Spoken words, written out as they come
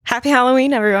Happy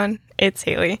Halloween, everyone. It's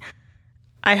Haley.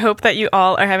 I hope that you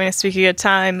all are having a spooky good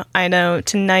time. I know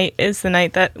tonight is the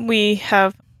night that we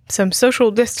have some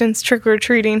social distance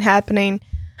trick-or-treating happening.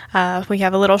 We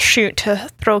have a little shoot to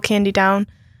throw candy down.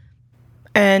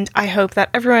 And I hope that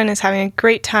everyone is having a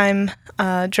great time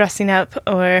dressing up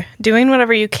or doing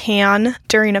whatever you can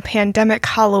during a pandemic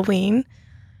Halloween.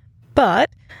 But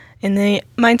in the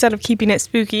mindset of keeping it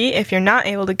spooky, if you're not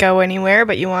able to go anywhere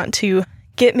but you want to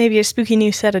get maybe a spooky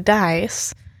new set of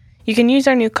dice, you can use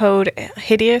our new code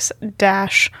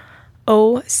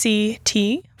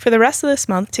hideous-OCT for the rest of this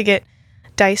month to get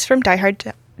dice from Die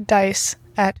Hard Dice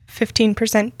at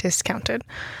 15% discounted.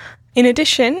 In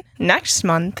addition, next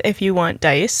month, if you want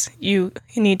dice, you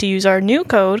need to use our new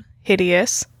code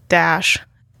hideous-NOV.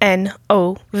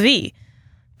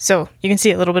 So you can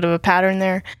see a little bit of a pattern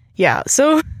there. Yeah,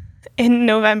 so in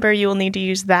November, you will need to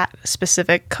use that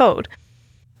specific code.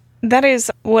 That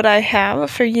is what I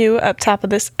have for you up top of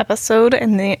this episode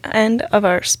and the end of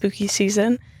our spooky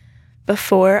season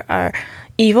before our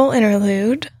evil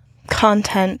interlude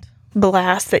content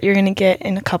blast that you're going to get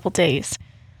in a couple days.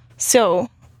 So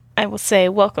I will say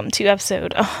welcome to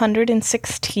episode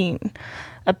 116.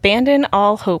 Abandon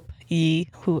all hope, ye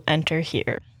who enter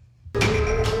here.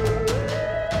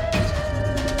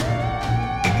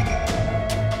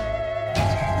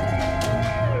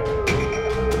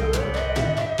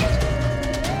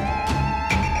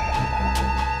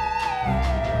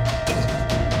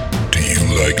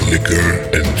 Like liquor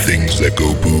and things that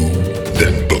go boo?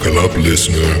 Then buckle up,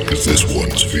 listener, cause this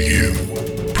one's for you.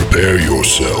 Prepare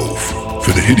yourself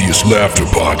for the Hideous Laughter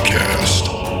Podcast.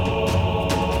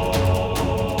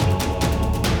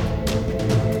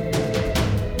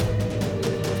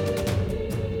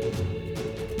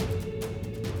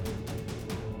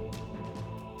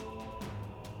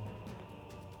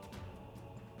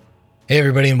 Hey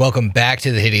everybody, and welcome back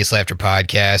to the Hideous Laughter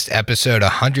Podcast, episode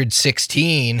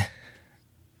 116.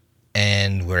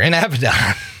 And we're in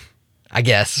Abbadon, I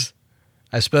guess.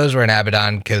 I suppose we're in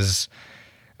Abbadon because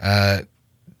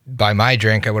by my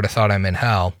drink, I would have thought I'm in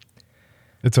hell.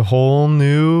 It's a whole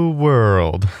new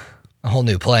world. A whole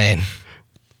new plane.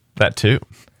 That too.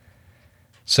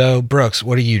 So, Brooks,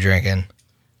 what are you drinking?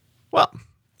 Well,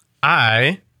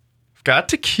 I got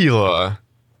tequila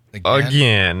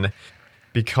again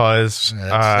because...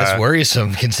 That's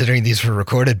worrisome considering these were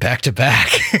recorded back to back.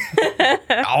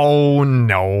 Oh,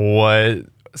 no.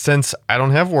 Since I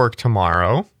don't have work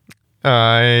tomorrow,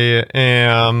 I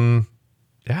am,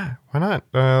 why not?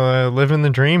 Living the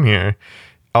dream here.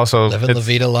 Also, living La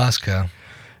Vida Lasco.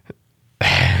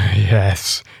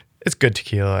 Yes. It's good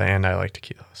tequila, and I like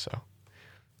tequila, so.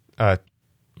 I'm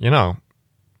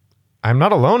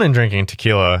not alone in drinking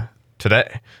tequila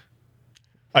today.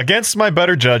 Against my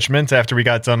better judgment, after we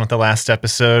got done with the last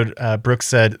episode, Brooks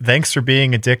said, "Thanks for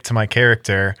being a dick to my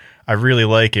character. I really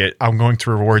like it. I'm going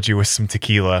to reward you with some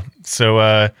tequila." So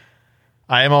I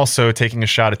am also taking a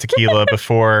shot at tequila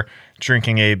before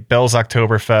drinking a Bell's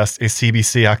Oktoberfest, a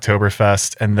CBC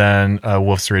Oktoberfest, and then a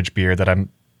Wolf's Ridge beer that I'm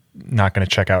not going to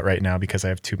check out right now because I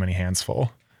have too many hands full.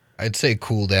 I'd say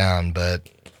cool down, but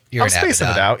you're I'm spacing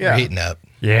it out. Yeah. You're heating up.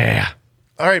 Yeah.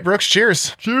 All right, Brooks,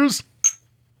 cheers. Cheers.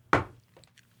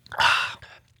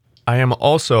 I am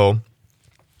also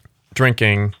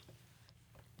drinking,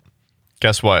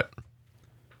 guess what?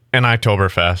 An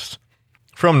Oktoberfest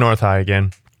from North High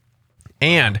again.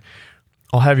 And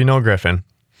I'll have you know, Griffin,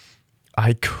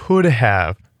 I could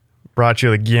have brought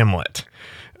you a gimlet,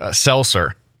 a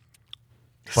seltzer.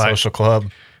 Social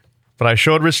club. But I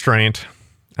showed restraint,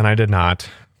 and I did not.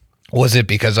 Was it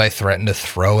because I threatened to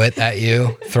throw it at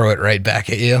you? Throw it right back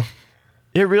at you?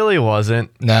 It really wasn't.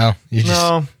 No?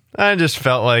 No, I just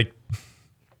felt like,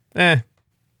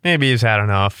 maybe he's had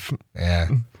enough. Yeah,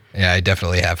 I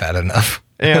definitely have had enough.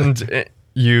 And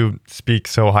you speak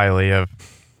so highly of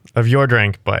your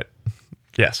drink, but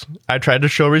yes, I tried to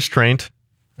show restraint.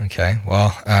 Okay,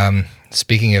 well,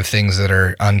 speaking of things that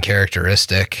are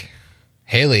uncharacteristic,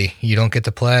 Haley, you don't get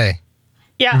to play.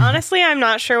 Yeah, honestly, I'm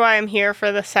not sure why I'm here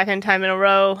for the second time in a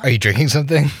row. Are you drinking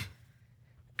something?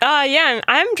 Yeah,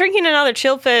 I'm drinking another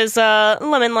Chill Fizz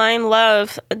lemon lime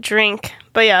love drink.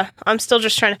 But yeah, I'm still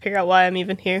just trying to figure out why I'm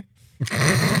even here.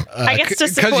 I guess to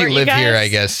support because you live guys. here. I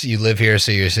guess you live here,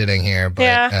 so you're sitting here. But,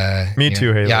 yeah. Me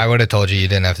too, Haley. Yeah, I would have told you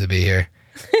didn't have to be here.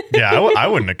 Yeah, I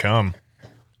wouldn't have come.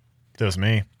 It was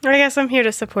me. I guess I'm here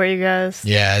to support you guys.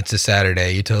 Yeah, it's a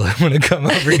Saturday. You totally want to come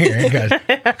over here. And go,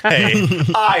 Hey,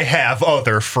 I have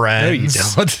other friends. no, you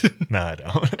don't. No, I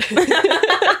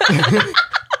don't.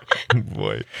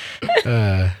 Boy.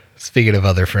 Speaking of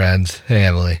other friends, hey,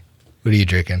 Emily, what are you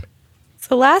drinking?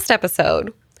 So last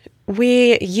episode,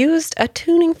 we used a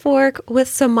tuning fork with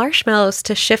some marshmallows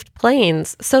to shift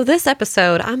planes. So this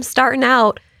episode, I'm starting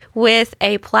out with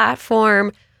a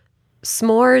platform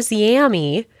s'mores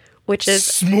yammy, which is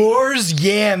S'mores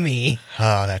yammy.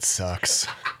 Oh, that sucks.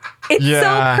 it's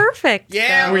Yeah. so perfect.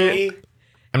 Yammy.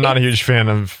 I'm not a huge fan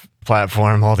of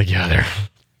platform altogether.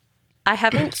 I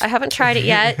haven't tried it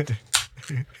yet.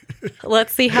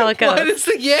 Let's see how it goes. What is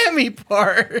the yammy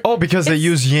part? Oh, because they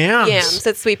use yams. Yams,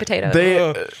 it's sweet potato.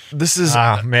 This is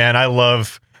Ah, man, I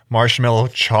love marshmallow,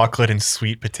 chocolate, and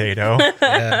sweet potato.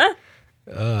 Yeah.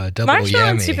 Double Marshmallow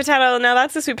and yammy. sweet potato. Now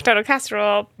that's a sweet potato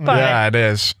casserole. But yeah, it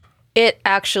is. It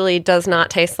actually does not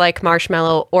taste like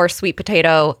marshmallow or sweet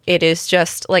potato. It is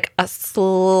just like just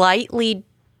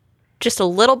a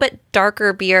little bit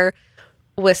darker beer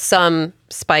with some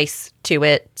spice to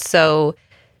it. So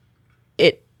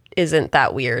it isn't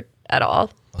that weird at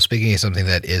all. Well, speaking of something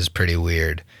that is pretty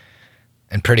weird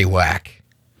and pretty whack,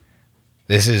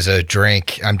 this is a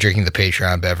drink. I'm drinking the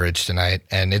Patreon beverage tonight,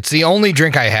 and it's the only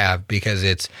drink I have because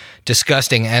it's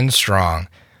disgusting and strong.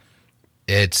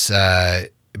 It's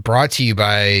brought to you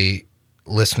by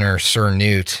listener Sir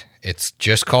Newt. It's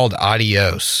just called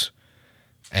Adios,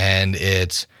 and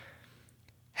it's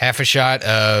half a shot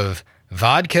of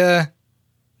vodka,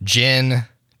 gin,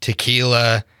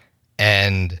 tequila,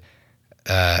 and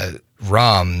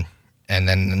rum, and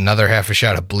then another half a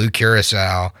shot of blue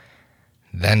curacao,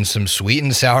 then some sweet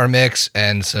and sour mix,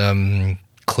 and some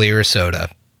clear soda.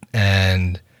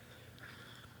 And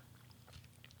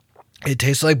it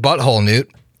tastes like butthole, Newt.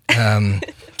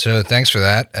 So thanks for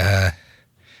that.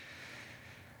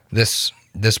 This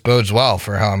bodes well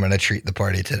for how I'm going to treat the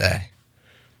party today.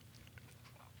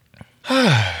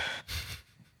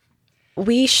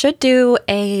 We should do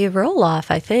a roll-off,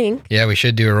 I think. Yeah, we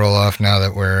should do a roll-off now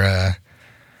that we're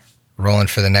rolling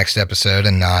for the next episode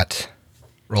and not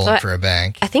rolling for a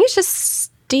bank. I think it's just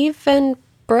Stephen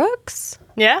Brooks.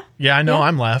 yeah. Yeah, I know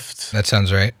I'm left. That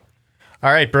sounds right.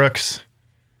 All right, Brooks.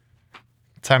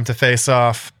 Time to face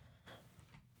off.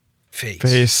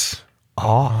 Face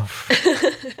off.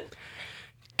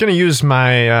 Gonna use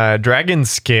my dragon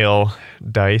scale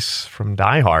dice from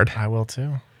Die Hard. I will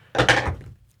too.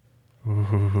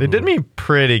 They did me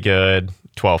pretty good.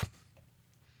 12.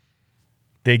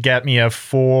 They get me a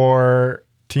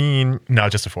 14. No,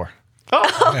 just a 4.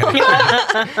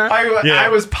 I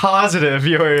was positive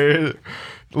you were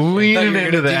leaning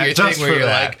into that just for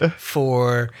that. Like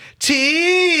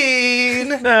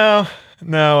 14. No.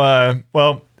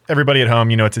 Well, everybody at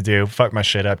home, you know what to do. Fuck my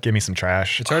shit up. Give me some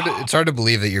trash. It's hard to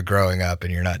believe that you're growing up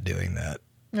and you're not doing that.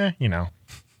 You know.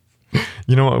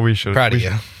 You know what we should? Proud of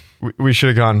you. We should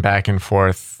have gone back and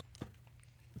forth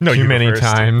No, too you go many first.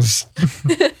 times.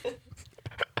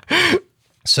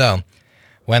 So,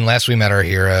 when last we met our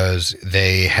heroes,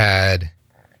 they had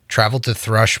traveled to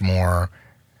Thrushmore,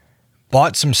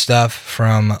 bought some stuff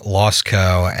from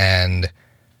Losco, and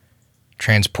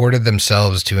transported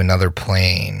themselves to another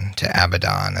plane, to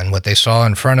Abbadon. And what they saw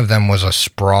in front of them was a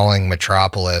sprawling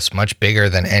metropolis, much bigger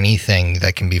than anything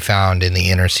that can be found in the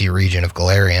inner sea region of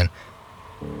Galarian.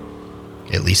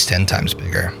 At least 10 times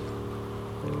bigger.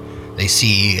 They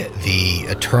see the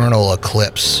eternal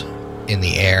eclipse in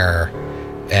the air,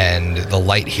 and the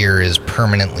light here is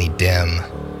permanently dim.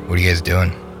 What are you guys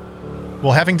doing?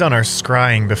 Well, having done our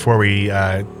scrying before we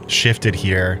shifted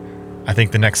here, I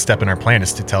think the next step in our plan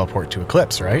is to teleport to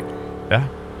Eclipse, right? Yeah.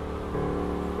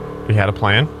 We had a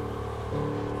plan.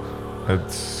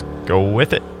 Let's go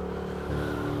with it.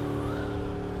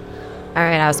 All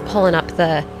right, I was pulling up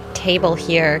the table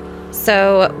here.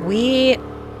 So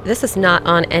this is not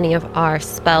on any of our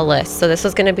spell lists. So this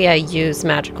is going to be a use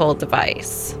magical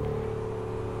device.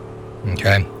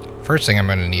 Okay. First thing I'm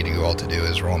going to need you all to do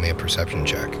is roll me a perception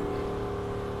check.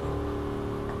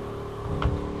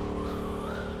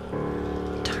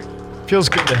 Feels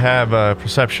good to have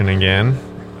perception again.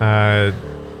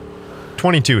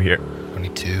 22 here.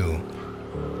 22.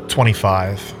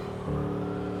 25.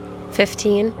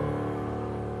 15.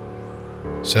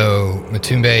 So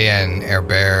Matumbe and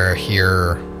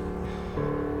Herbert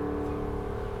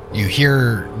you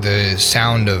hear the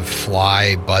sound of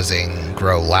fly buzzing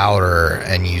grow louder,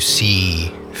 and you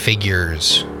see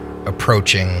figures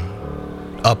approaching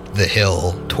up the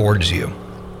hill towards you.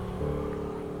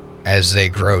 As they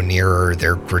grow nearer,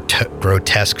 their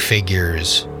grotesque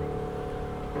figures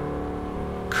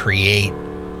create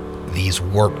these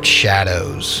warped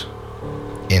shadows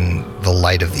in the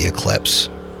light of the eclipse.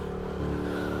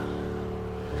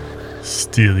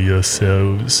 Steel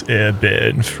yourselves,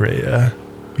 Herbert and Freya.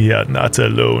 We are not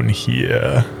alone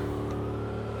here.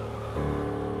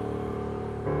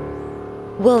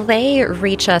 Will they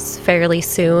reach us fairly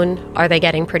soon? Are they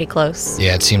getting pretty close?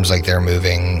 Yeah, it seems like they're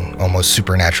moving almost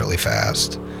supernaturally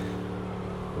fast.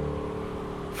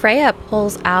 Freya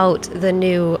pulls out the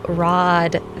new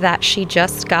rod that she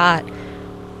just got.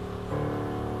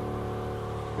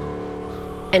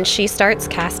 And she starts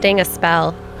casting a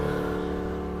spell.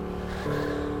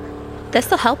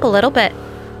 This will help a little bit.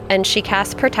 And she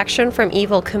casts Protection from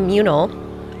Evil Communal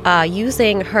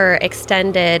using her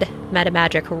extended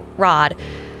metamagic rod.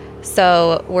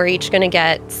 So we're each going to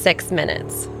get 6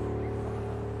 minutes.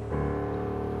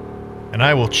 And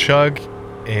I will chug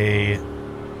a...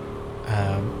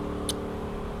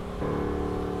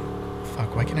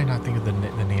 fuck, why can I not think of the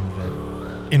name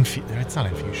of it? It's not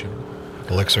infusion.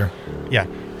 Elixir. Yeah,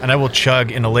 and I will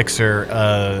chug an elixir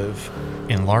of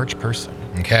Enlarge Person.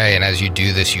 Okay, and as you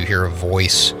do this, you hear a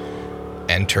voice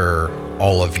enter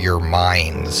all of your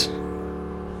minds.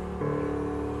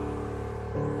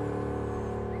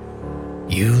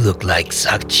 You look like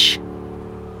such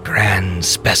grand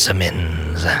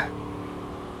specimens.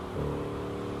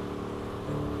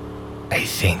 I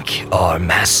think our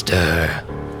master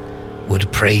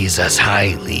would praise us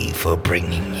highly for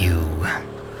bringing you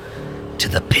to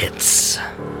the pits.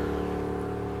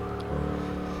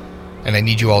 And I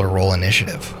need you all to roll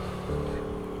initiative.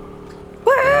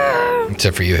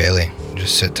 Except for you, Haley.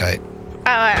 Just sit tight. Oh,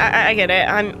 I get it.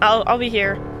 I'll be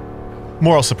here.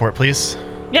 Moral support, please.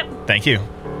 Yep. Thank you.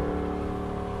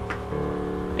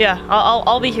 Yeah,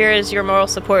 I'll be here as your moral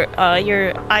support.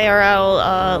 Your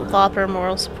IRL Lopper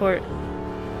moral support.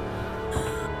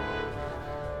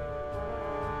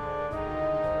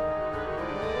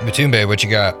 Matumbe, what you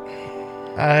got?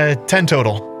 10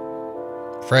 total.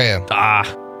 Freya.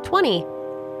 20.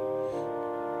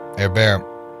 Air Bear.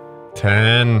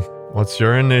 10. What's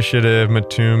your initiative,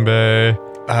 Matumbe?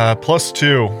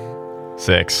 +2.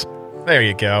 6. There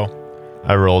you go.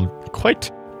 I rolled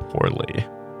quite poorly.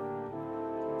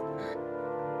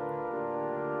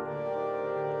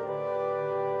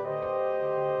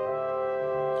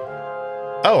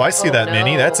 Oh, I see that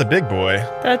mini. That's a big boy.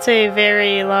 That's a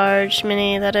very large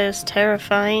mini that is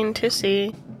terrifying to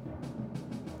see.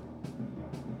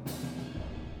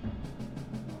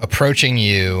 Approaching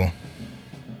you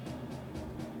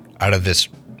out of this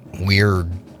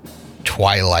weird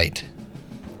twilight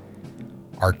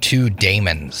are 2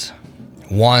 daemons.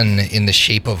 One in the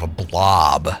shape of a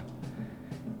blob.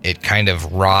 It kind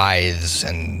of writhes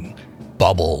and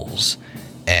bubbles,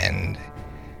 and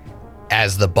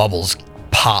as the bubbles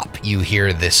pop, you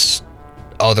hear this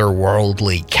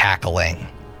otherworldly cackling.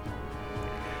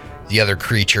 The other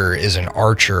creature is an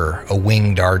archer, a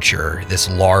winged archer, this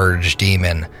large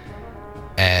demon,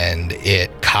 and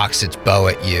it cocks its bow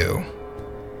at you.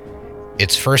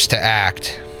 It's first to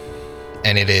act,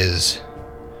 and it is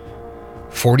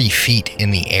 40 feet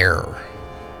in the air,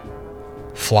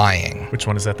 flying. Which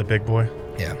one is that, the big boy?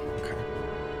 Yeah.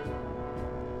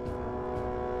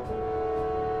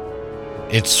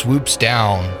 It swoops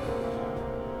down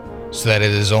so that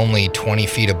it is only 20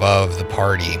 feet above the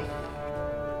party.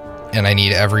 And I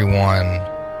need everyone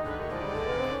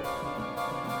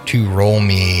to roll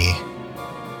me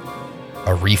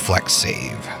a reflex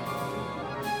save.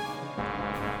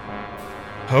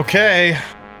 Okay.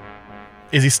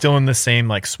 Is he still in the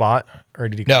same spot, or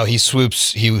did he? No, he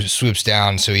swoops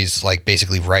down, so he's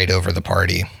basically right over the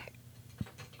party,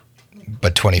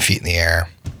 but 20 feet in the air.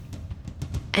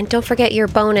 And don't forget your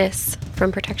bonus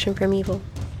from Protection from Evil.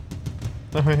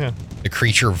 Oh, yeah. The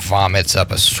creature vomits up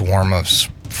a swarm of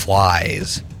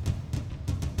flies.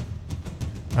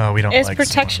 Oh, we don't. Is like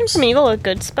Protection swarms. from Evil a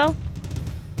good spell?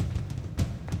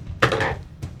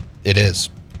 It is.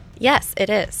 Yes, it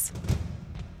is.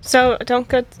 So do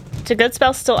good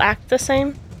spells still act the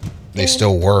same? They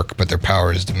still work, but their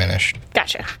power is diminished.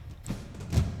 Gotcha.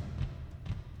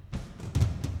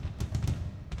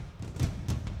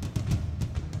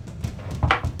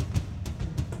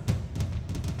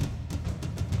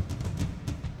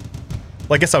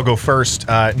 Well, I guess I'll go first.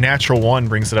 Natural 1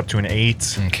 brings it up to an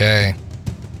 8. Okay.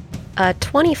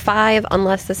 25,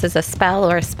 unless this is a spell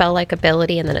or a spell-like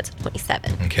ability, and then it's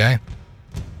 27. Okay.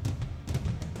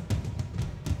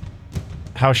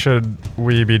 How should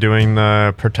we be doing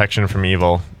the Protection from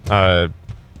Evil?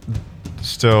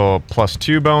 Still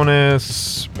 +2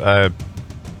 bonus?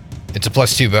 It's a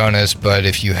 +2 bonus, but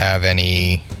if you have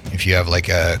a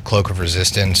Cloak of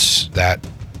Resistance, that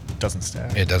Doesn't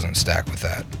stack. it doesn't stack with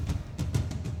that.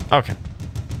 Okay.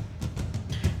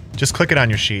 Just click it on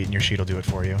your sheet, and your sheet will do it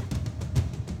for you.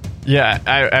 Yeah,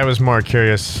 I was more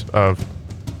curious of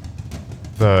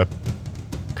the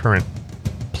current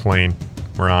plane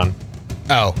we're on.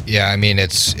 Oh, yeah, I mean,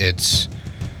 it's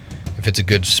If it's a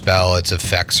good spell, its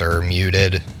effects are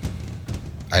muted.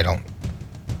 I don't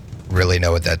really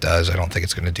know what that does. I don't think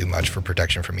it's going to do much for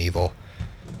protection from evil.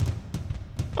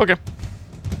 Okay.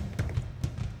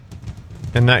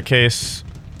 In that case,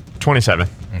 27.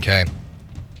 Okay.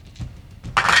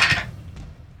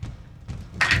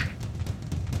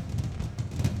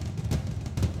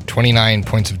 $29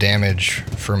 points of damage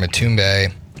for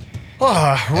Matumbe.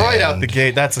 Oh, right out And, the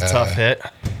gate. That's a tough hit.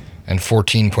 And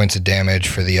 14 points of damage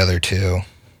for the other two.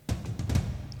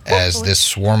 As this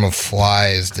swarm of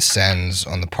flies descends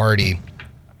on the party.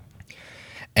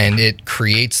 And it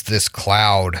creates this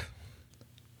cloud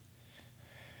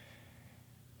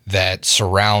that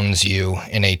surrounds you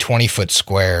in a 20-foot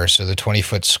square. So the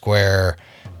 20-foot square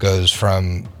goes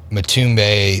from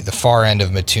Matumbe, the far end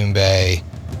of Matumbe,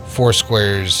 4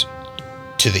 squares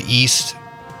to the east,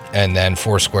 and then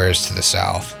 4 squares to the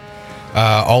south.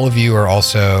 All of you are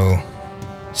also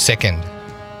sickened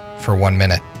for 1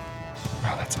 minute.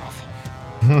 Oh, that's awful.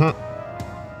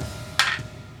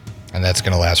 And that's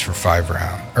going to last for 5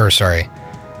 rounds. Or, sorry,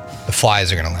 the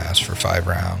flies are going to last for 5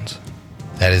 rounds.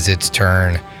 That is its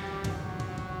turn.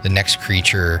 The next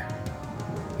creature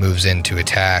moves in to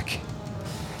attack,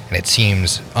 and it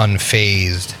seems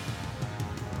unfazed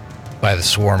by the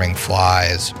swarming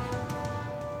flies.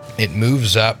 It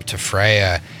moves up to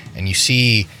Freya, and you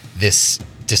see this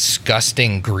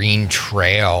disgusting green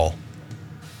trail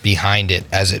behind it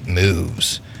as it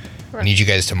moves. I need you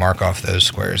guys to mark off those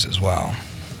squares as well.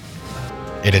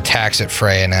 It attacks at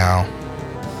Freya now.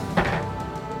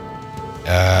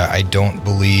 I don't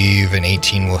believe an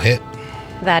 18 will hit.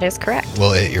 That is correct.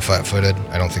 Will it hit your flat-footed?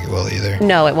 I don't think it will either.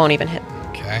 No, it won't even hit.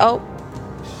 Okay. Oh,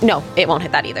 no, it won't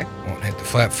hit that either. Won't hit the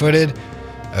flat-footed.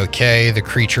 Okay, the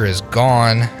creature is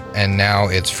gone, and now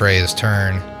it's Freya's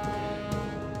turn.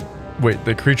 Wait,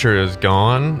 the creature is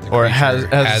gone? Or has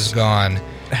gone.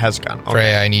 Has gone. Okay.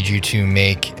 Freya, I need you to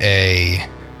make a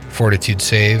fortitude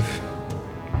save.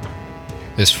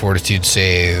 This fortitude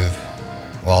save,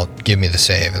 well, give me the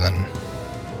save, and then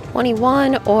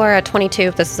 21 or a 22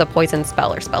 if this is a poison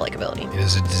spell or spell-like ability. it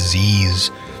is a disease.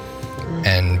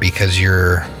 And because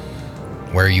you're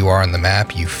where you are on the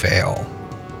map, you fail.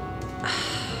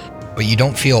 But you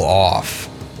don't feel off.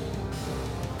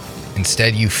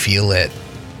 Instead, you feel it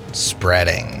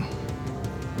spreading.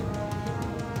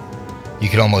 You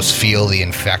could almost feel the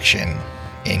infection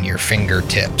in your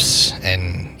fingertips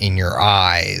and in your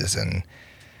eyes, and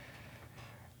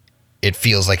it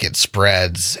feels like it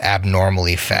spreads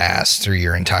abnormally fast through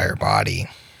your entire body.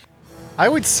 I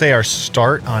would say our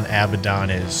start on Abbadon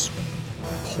is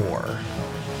poor.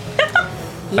 At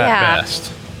Yeah.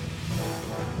 best.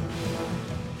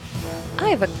 I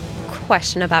have a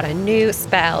question about a new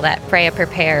spell that Freya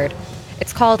prepared.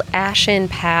 It's called Ashen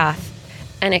Path,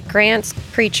 and it grants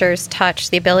creatures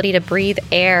touch the ability to breathe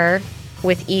air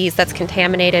with ease that's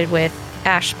contaminated with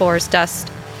ash spores,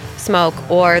 dust, smoke,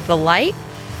 or the light,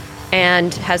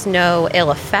 and has no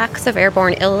ill effects of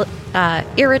airborne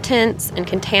irritants and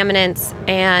contaminants,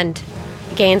 and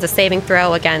gains a saving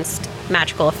throw against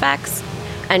magical effects,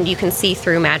 and you can see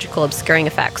through magical obscuring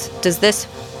effects. Does this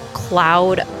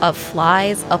cloud of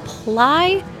flies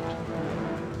apply?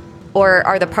 Or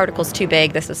are the particles too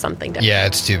big? This is something different. Yeah,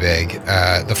 it's too big.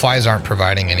 The flies aren't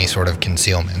providing any sort of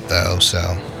concealment, though,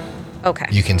 so Okay.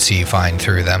 you can see fine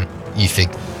through them. You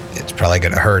think it's probably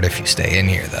going to hurt if you stay in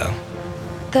here, though.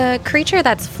 The creature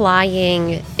that's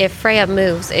flying, if Freya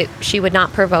moves, she would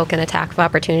not provoke an attack of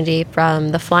opportunity from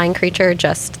the flying creature,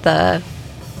 just the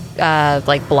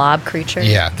blob creature.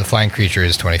 Yeah, the flying creature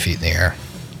is 20 feet in the air,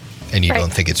 and you Right.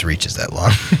 don't think its reach is that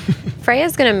long.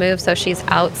 Freya's going to move so she's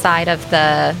outside of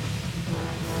the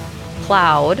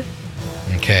cloud.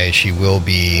 Okay, she will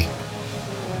be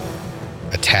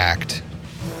attacked.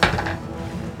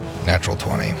 Natural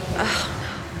 20.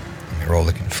 Let me roll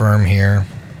to confirm here.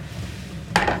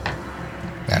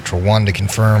 Natural 1 to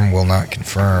confirm, will not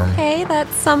confirm. Hey,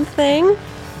 that's something.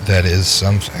 That is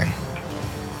something.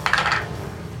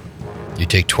 You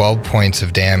take 12 points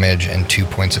of damage and 2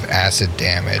 points of acid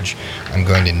damage. I'm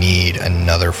going to need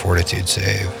another fortitude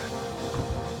save.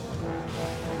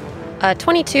 A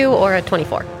 22 or a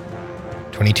 24.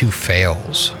 22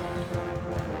 fails.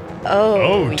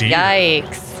 Oh, dear.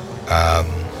 yikes.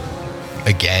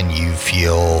 Again, you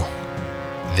feel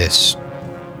this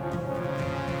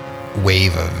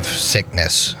wave of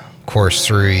sickness course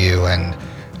through you, and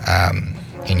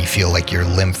you feel like your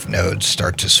lymph nodes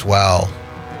start to swell.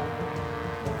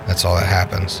 That's all that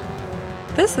happens.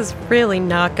 This is really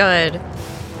not good.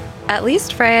 At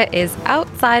least Freya is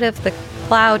outside of the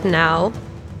cloud now,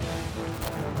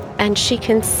 and she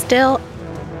can still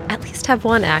at least have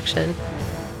one action.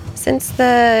 Since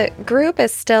the group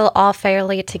is still all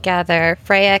fairly together,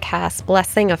 Freya casts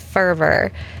Blessing of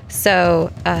Fervor,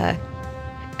 so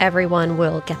everyone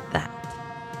will get that.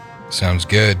 Sounds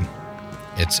good.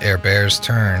 It's Air Bear's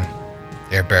turn.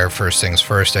 Air Bear, first things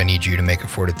first, I need you to make a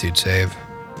fortitude save.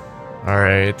 All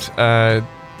right.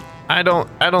 I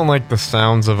don't like the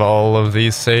sounds of all of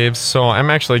these saves, so I'm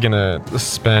actually gonna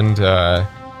spend a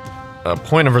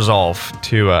point of resolve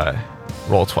to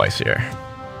roll twice here.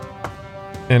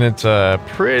 And it's a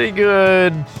pretty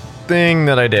good thing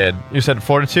that I did. You said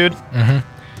fortitude? Mm-hmm.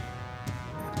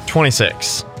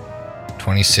 26.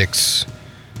 26.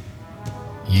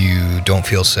 You don't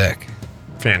feel sick.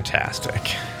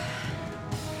 Fantastic.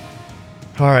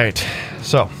 All right,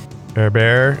 so Air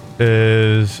Bear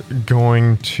is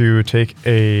going to take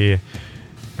a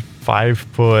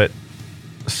 5-foot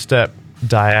step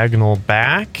diagonal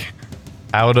back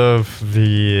out of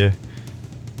the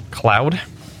cloud,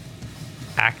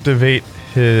 activate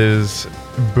his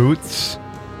boots,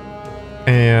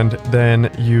 and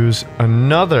then use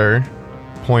another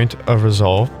point of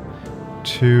resolve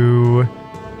to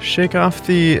shake off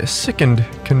the sickened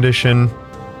condition.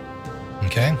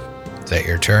 Okay. Is that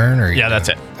your turn? Or Yeah, that's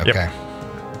it. Okay. Yep.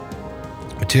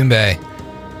 Matumbe,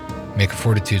 make a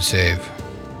fortitude save.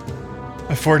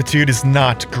 My fortitude is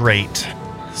not great.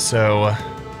 So,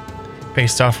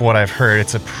 based off what I've heard,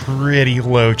 it's a pretty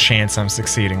low chance I'm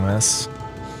succeeding this.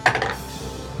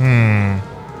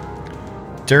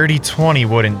 Dirty 20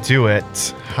 wouldn't do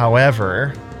it.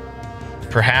 However,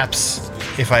 perhaps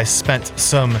if I spent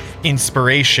some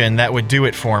inspiration, that would do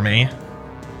it for me.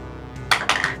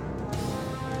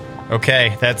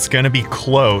 Okay, that's gonna be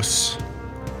close.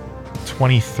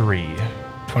 23.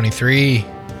 23.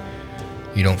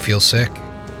 You don't feel sick?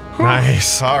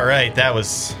 Nice. All right, that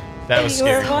was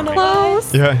scary. You were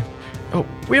close. Yeah. Oh,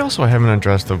 we also haven't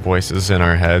addressed the voices in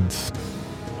our heads.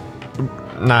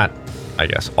 Not, I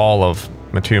guess, all of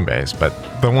Matumbe's, but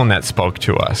the one that spoke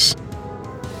to us.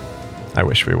 I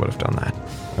wish we would have done that.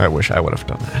 I wish I would have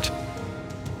done that.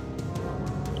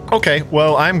 Okay,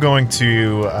 well, I'm going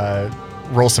to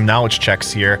roll some knowledge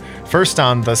checks here. First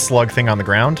on the slug thing on the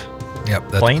ground. Yep,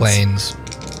 that's Planes? planes.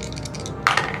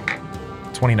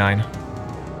 29.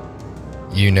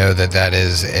 You know that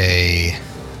is a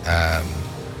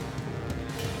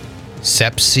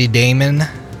sepsidaemon,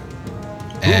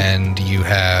 and you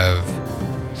have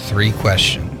 3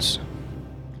 questions.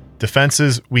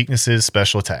 Defenses, weaknesses,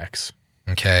 special attacks.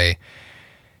 Okay.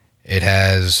 It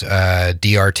has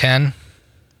DR10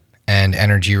 and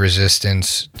energy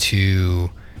resistance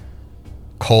to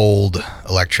cold,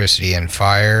 electricity, and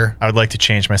fire. I would like to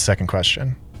change my second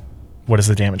question. What is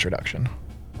the damage reduction?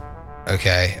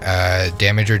 Okay.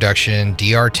 Damage reduction,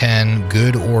 DR10,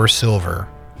 good or silver.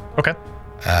 Okay.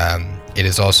 It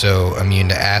is also immune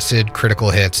to acid, critical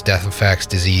hits, death effects,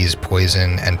 disease,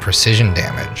 poison, and precision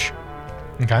damage.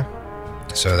 Okay.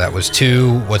 So that was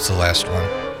 2. What's the last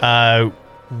one?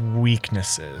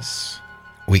 Weaknesses.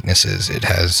 Weaknesses. It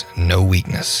has no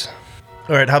weakness.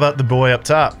 All right, how about the boy up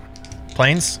top?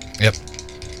 Planes? Yep.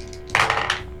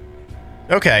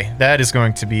 Okay, that is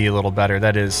going to be a little better.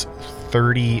 That is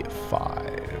 35.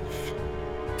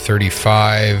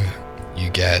 35. You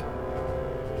get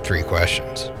 3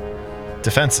 questions.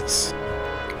 Defenses.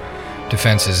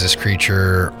 Defenses. This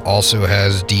creature also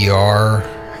has DR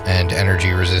and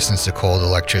energy resistance to cold,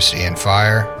 electricity, and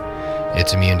fire.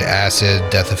 It's immune to acid,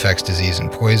 death effects, disease,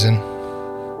 and poison.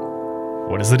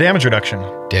 What is the damage reduction?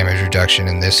 Damage reduction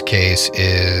in this case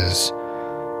is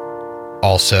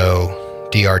also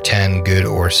DR10, good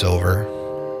or silver.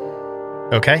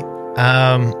 Okay.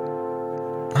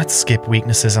 Let's skip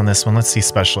weaknesses on this one. Let's see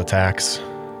special attacks.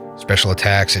 Special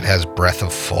attacks, it has Breath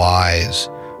of Flies,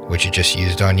 which it just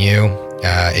used on you.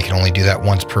 It can only do that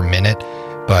once per minute,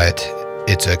 but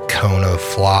it's a cone of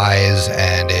flies,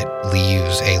 and it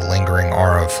leaves a lingering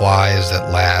aura of flies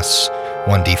that lasts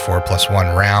 1d4 plus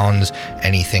 1 rounds.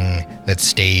 Anything that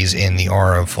stays in the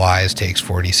aura of flies takes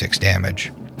 46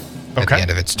 damage at the end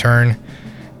of its turn.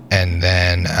 And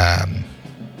then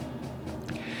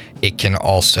it can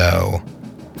also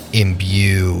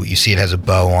imbue, you see it has a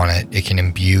bow on it, it can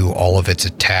imbue all of its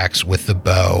attacks with the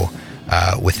bow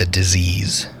with a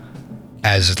disease,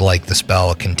 as like the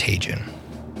spell Contagion.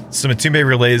 So Matumbe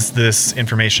relays this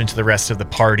information to the rest of the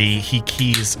party. He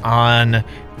keys on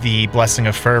the Blessing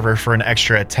of Fervor for an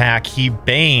extra attack. He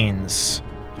banes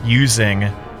using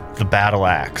the battle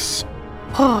axe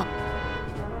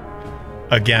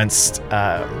against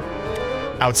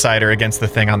outsider, against the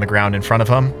thing on the ground in front of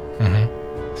him.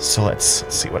 Mm-hmm. So let's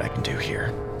see what I can do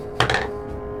here.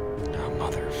 Oh,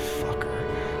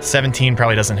 motherfucker. 17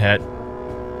 probably doesn't hit.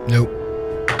 Nope.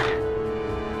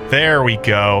 There we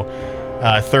go.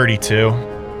 32.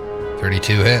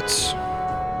 32 hits.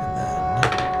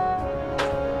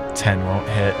 10 won't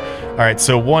hit. All right,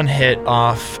 so 1 hit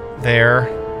off there.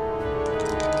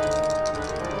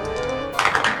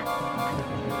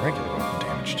 Regular weapon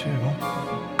damage too.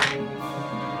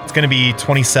 It's going to be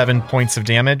 27 points of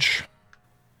damage.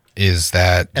 Is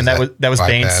that... And that was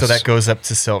Bane, bypass? so that goes up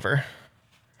to silver.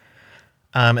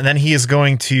 And then he is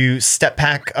going to step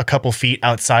back a couple feet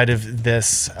outside of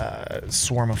this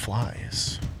swarm of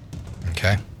flies.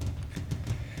 Okay.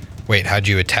 Wait, how'd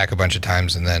you attack a bunch of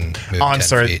times and then move 10 I'm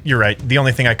sorry, feet? you're right. The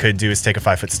only thing I could do is take a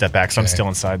 5-foot step back, so I'm Okay. still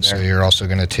inside there. So you're also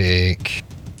going to take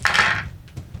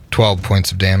 12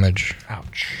 points of damage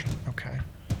Ouch. Okay.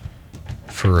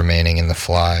 for remaining in the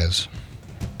flies.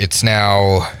 It's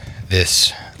now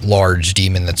this large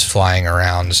demon that's flying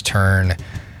around's turn.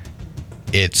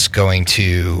 It's going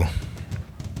to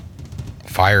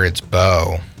fire its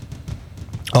bow.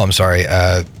 Oh, I'm sorry.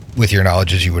 With your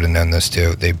knowledge, you would have known this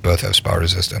too. They both have spell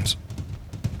resistance.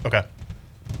 Okay.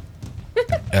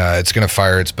 It's going to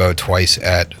fire its bow twice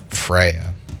at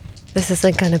Freya. This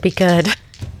isn't going to be good.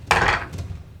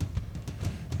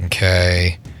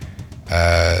 Okay.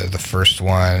 The first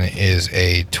one is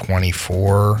a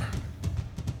 24.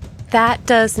 That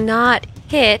does not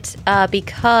hit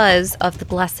because of the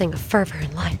blessing of fervor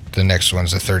and life. The next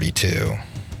one's a 32.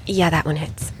 Yeah, that one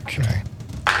hits. Okay.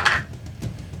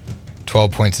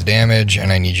 12 points of damage,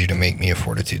 and I need you to make me a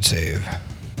fortitude save.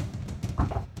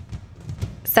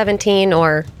 17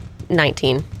 or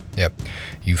 19. Yep.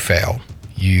 You fail.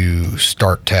 You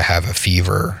start to have a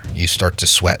fever. You start to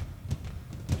sweat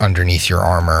underneath your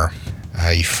armor.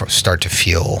 You start to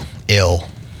feel ill.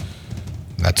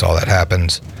 That's all that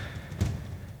happens.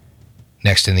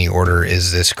 Next in the order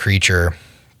is this creature.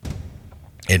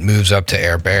 It moves up to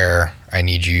Air Bear. I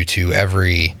need you to,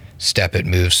 every step it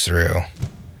moves through,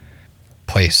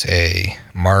 place a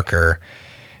marker.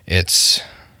 That's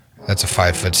a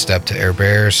 5-foot step to Air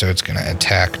Bear, so it's going to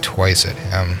attack twice at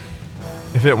him.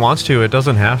 If it wants to, it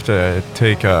doesn't have to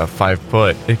take a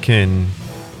 5-foot. It can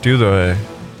do the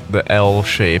L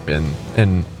shape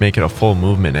and make it a full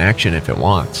movement action if it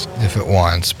wants. If it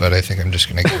wants, but I think I'm just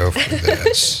going to go for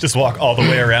this. Just walk all the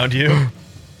way around you.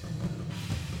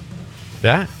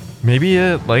 Yeah, maybe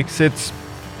it likes its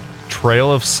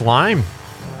trail of slime.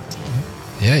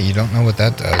 Yeah, you don't know what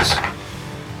that does.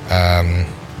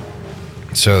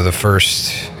 So the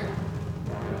first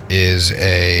is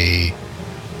a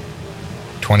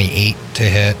 28 to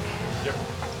hit,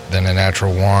 then a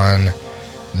natural 1,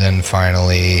 then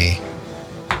finally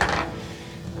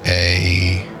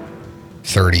a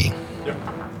 30.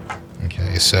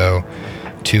 Okay, so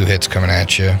 2 hits coming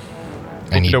at you.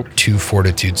 I need Okey-doke. 2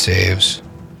 fortitude saves.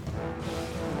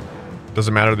 Does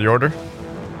it matter the order?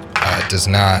 It does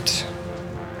not.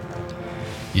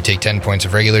 You take 10 points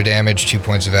of regular damage, 2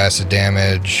 points of acid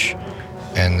damage,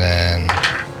 and then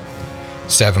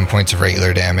 7 points of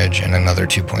regular damage and another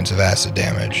 2 points of acid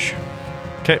damage.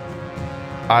 Okay.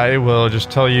 I will just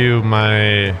tell you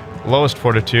my lowest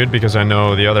fortitude because I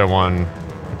know the other one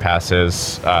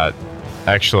passes.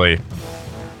 Actually,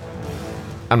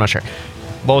 I'm not sure.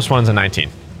 Lowest one's a 19.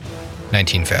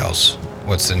 19 fails.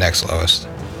 What's the next lowest?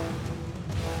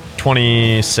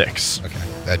 26. Okay,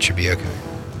 that should be okay.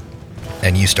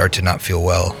 And you start to not feel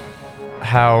well.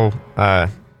 How,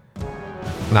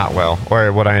 not well?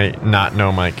 Or would I not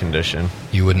know my condition?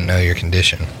 You wouldn't know your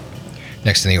condition.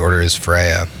 Next in the order is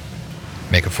Freya.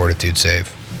 Make a fortitude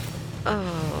save.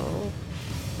 Oh.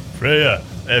 Freya,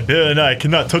 Bear and I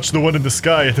cannot touch the one in the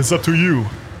sky. It is up to you.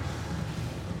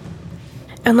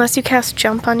 Unless you cast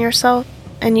jump on yourself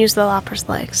and use the Lopper's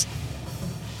legs.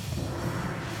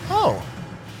 Oh,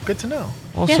 good to know.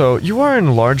 Also, you are a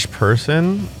large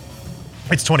person.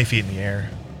 It's 20 feet in the air.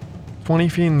 20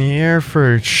 feet in the air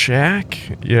for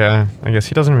Shaq? Yeah, I guess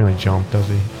he doesn't really jump, does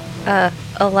he?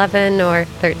 11 or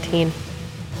 13.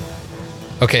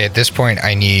 Okay, at this point,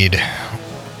 I need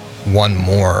one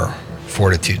more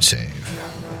fortitude save.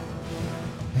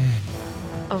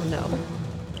 Oh no.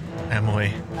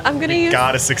 Emily, I'm gonna use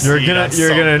gotta succeed. You're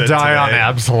gonna die on today.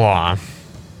 Absalom.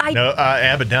 No,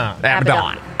 Abbadon.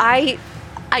 Abbadon.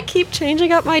 I keep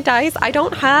changing up my dice. I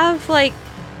don't have like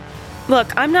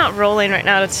Look, I'm not rolling right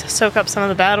now to soak up some of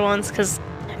the bad ones, because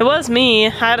it was me. I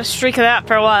had a streak of that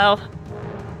for a while.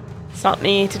 It's not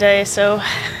me today, so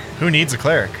Who needs a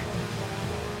cleric?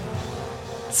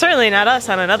 certainly not us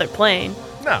on another plane.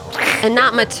 No. and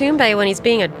not Matumbe when he's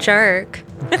being a jerk.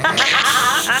 I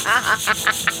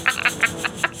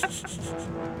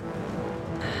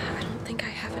don't think I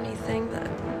have anything that.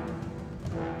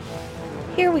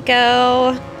 Here we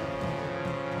go.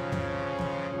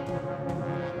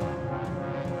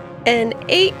 An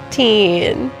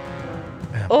 18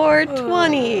 or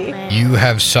 20. You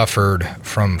have suffered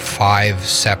from 5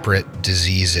 separate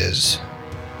diseases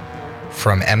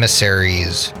from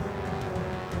emissaries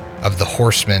of the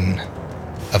horsemen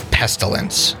of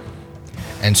pestilence.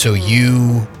 And so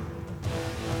you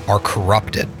are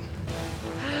corrupted.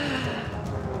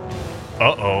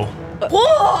 Uh-oh.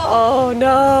 Oh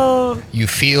no. You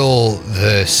feel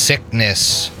the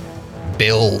sickness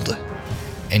build,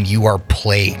 and you are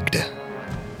plagued.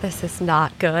 This is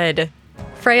not good.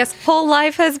 Freya's whole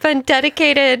life has been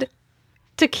dedicated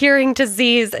to curing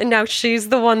disease, and now she's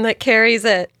the one that carries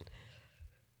it.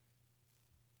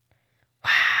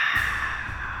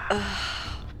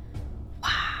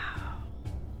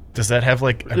 Does that have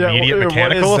like Yeah, immediate what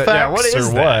mechanical is effects that? Yeah, what is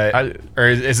or that? what? Or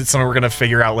is it something we're going to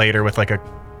figure out later with like a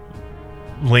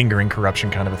lingering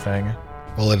corruption kind of a thing?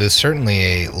 Well, it is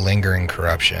certainly a lingering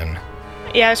corruption.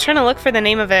 Yeah, I was trying to look for the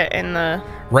name of it in the...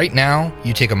 Right now,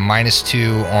 you take a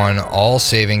 -2 on all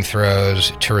saving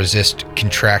throws to resist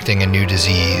contracting a new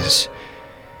disease.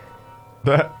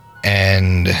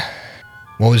 And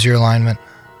what was your alignment?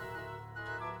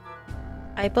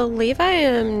 I believe I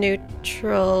am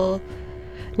neutral.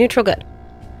 Neutral good.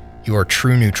 You are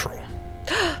true neutral.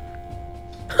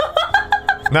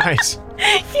 Nice.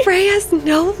 Freya's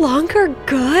no longer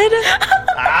good?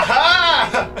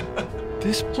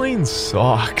 This plane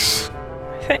sucks.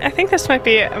 I think this might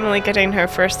be Emily getting her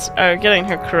getting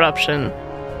her corruption,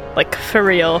 like, for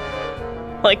real.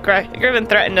 Like, Griffin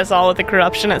threatened us all with the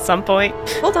corruption at some point.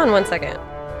 Hold on one second.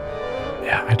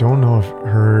 Yeah, I don't know if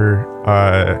her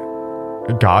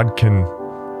god can.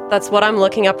 That's what I'm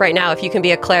looking up right now. If you can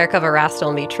be a cleric of Erastil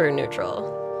and be true neutral.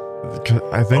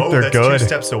 I think they're that's good. 2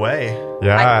 steps away.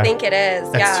 Yeah. I think it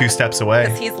is. That's 2 steps away.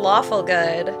 Because he's lawful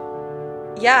good.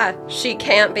 Yeah, she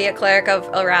can't be a cleric of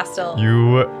Erastil.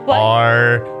 You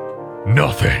are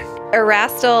nothing.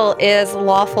 Erastil is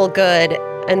lawful good,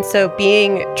 and so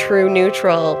being true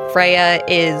neutral, Freya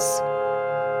is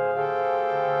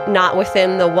not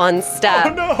within the one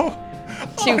step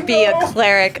to be a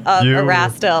cleric of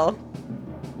Erastil.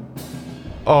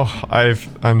 Oh,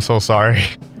 I'm so sorry.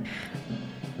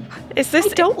 Is this... I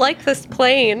don't like this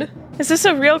plane. Is this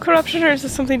a real corruption, or is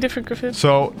this something different, Griffin?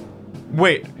 So,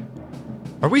 wait.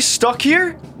 Are we stuck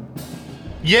here?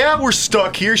 Yeah, we're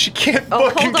stuck here. She can't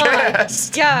fucking hold on.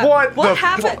 cast. Yeah. What the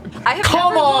happened? I have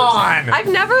Come never on! I've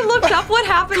never looked up what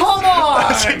happened. Come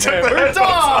on! She took the We're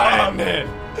headphones done!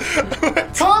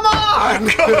 Come on!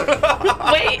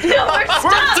 Wait, no, we're We're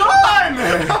stuck! done!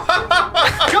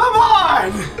 Come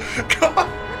on!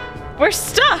 We're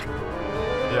stuck!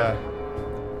 Yeah.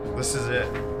 This is it.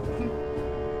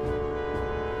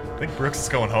 I think Brooks is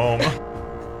going home.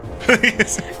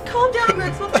 Calm down,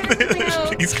 Brooks. We'll figure something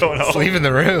out. He's going Just home. leaving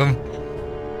the room.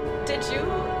 Did you?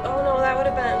 Oh no, that would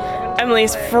have been.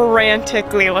 Emily's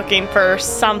frantically looking for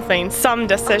something, some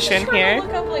decision here. I'm just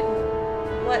trying to look up like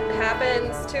what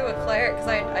happens to a cleric because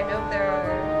I know there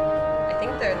are. I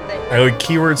think there are things. I would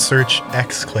keyword search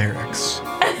ex-clerics.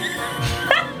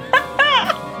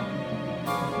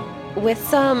 With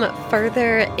some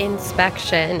further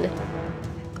inspection,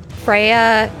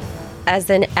 Freya, as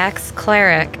an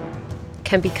ex-cleric,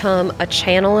 can become a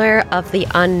channeler of the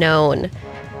unknown.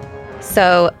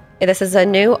 So this is a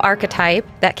new archetype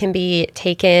that can be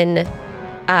taken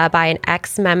by an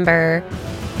ex-member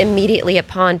immediately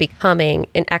upon becoming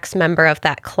an ex-member of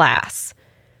that class.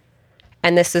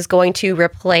 And this is going to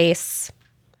replace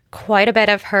quite a bit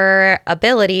of her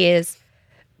abilities,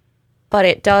 but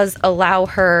it does allow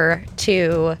her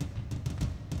to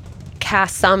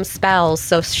cast some spells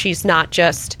so she's not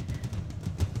just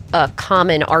a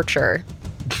common archer,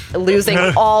 losing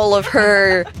all of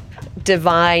her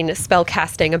divine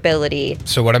spellcasting ability.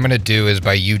 So what I'm going to do is,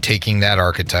 by you taking that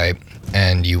archetype,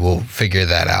 and you will figure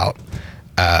that out,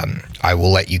 I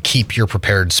will let you keep your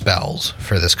prepared spells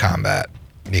for this combat,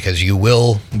 because you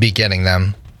will be getting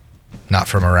them, not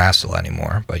from Erastil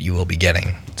anymore, but you will be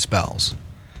getting spells.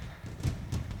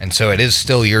 And so it is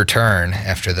still your turn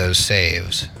after those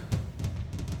saves.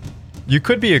 You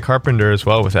could be a carpenter as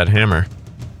well with that hammer.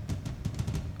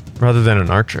 Rather than an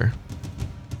archer.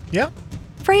 Yeah.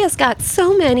 Freya's got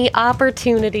so many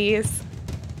opportunities.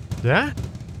 Yeah?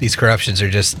 These corruptions are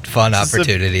just fun This is a-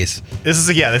 opportunities. This is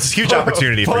a huge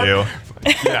opportunity for you.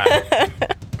 Yeah.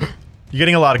 You're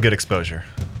getting a lot of good exposure.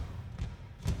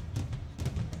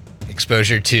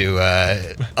 Exposure to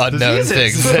unknown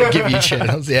Diseases. things that give you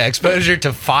channels. Yeah, exposure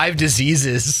to 5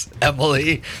 diseases,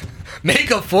 Emily.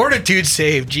 Make a fortitude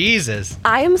save, Jesus.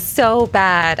 I am so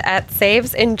bad at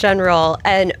saves in general,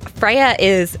 and Freya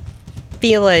is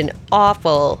feeling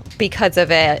awful because of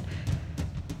it.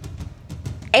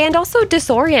 and also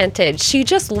disoriented. She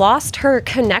just lost her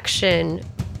connection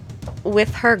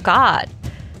with her god.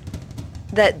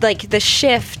 That, like, the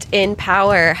shift in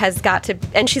power has got to,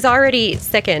 and she's already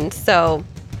sickened, so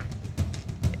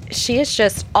she is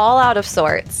just all out of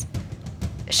sorts.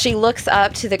 She looks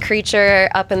up to the creature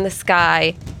up in the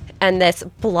sky and this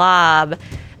blob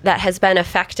that has been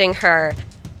affecting her.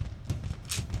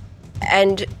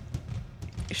 And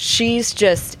she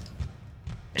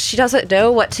doesn't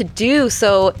know what to do,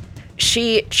 so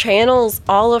she channels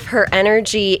all of her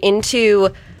energy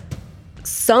into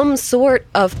some sort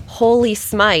of holy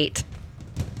smite.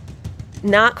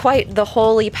 Not quite the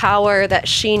holy power that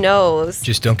she knows.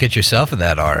 Just don't get yourself in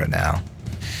that aura now.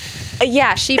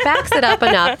 Yeah, she backs it up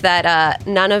enough that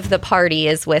none of the party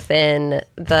is within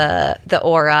the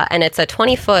aura, and it's a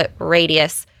 20-foot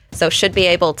radius, so should be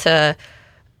able to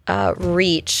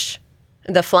reach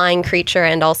the flying creature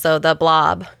and also the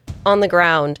blob on the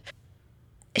ground.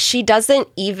 She doesn't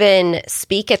even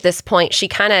speak at this point. She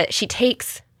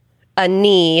takes a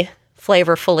knee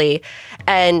flavorfully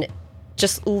and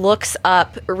just looks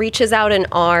up, reaches out an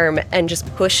arm, and just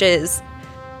pushes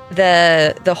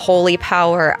the holy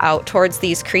power out towards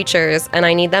these creatures, and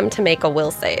I need them to make a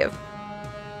will save.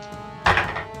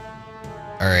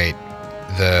 All right.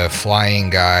 The flying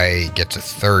guy gets a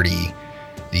 30.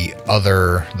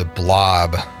 The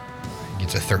blob,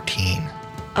 gets a 13.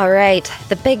 All right.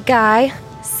 The big guy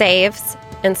saves,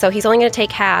 and so he's only going to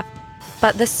take half,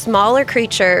 but the smaller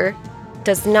creature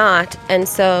does not, and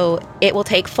so it will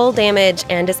take full damage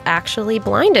and is actually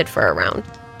blinded for a round.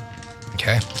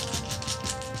 Okay.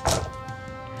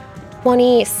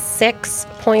 26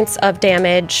 points of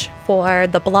damage for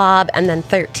the blob, and then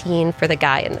 13 for the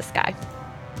guy in the sky.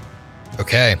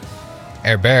 Okay.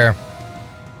 Air Bear.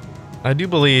 I do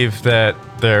believe that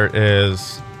there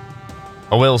is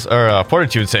a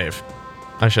fortitude save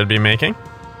I should be making.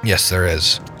 Yes, there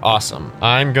is. Awesome.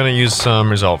 I'm going to use some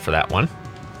resolve for that one.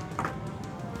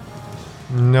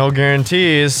 No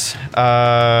guarantees.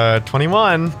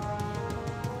 21.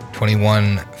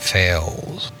 21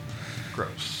 fails.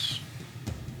 Gross.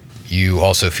 You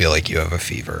also feel like you have a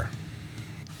fever.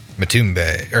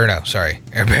 Matumbe.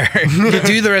 Air Bear.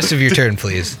 Do the rest of your turn,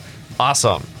 please.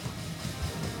 Awesome.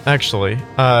 Actually,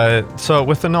 so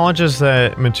with the knowledges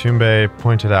that Matumbe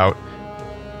pointed out,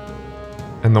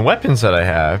 and the weapons that I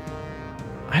have,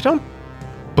 I don't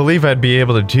believe I'd be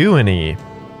able to do any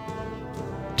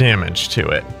damage to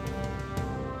it.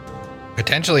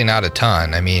 Potentially not a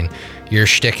ton. I mean, your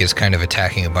shtick is kind of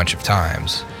attacking a bunch of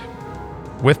times.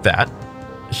 With that,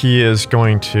 he is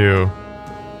going to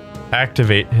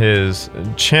activate his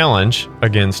challenge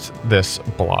against this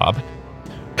blob.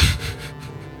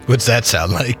 What's that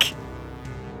sound like?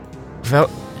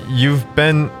 Well, you've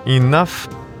been enough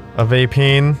of a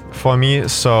pain for me,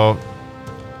 so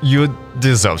you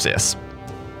deserve this.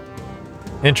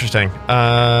 Interesting.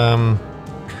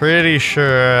 Pretty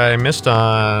sure I missed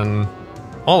on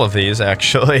all of these,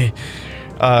 actually.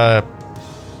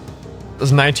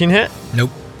 Does 19 hit?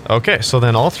 Nope. Okay, so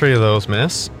then all three of those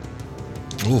miss.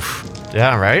 Oof.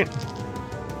 Yeah, right?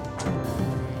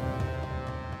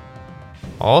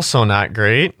 Also not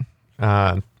great.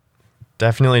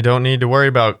 Definitely don't need to worry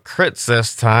about crits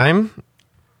this time.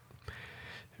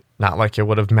 Not like it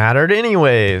would have mattered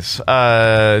anyways.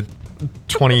 27.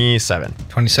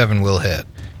 27 will hit.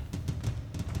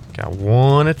 Got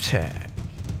one attack.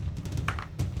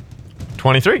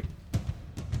 23.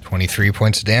 23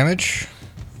 points of damage.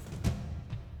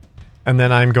 And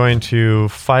then I'm going to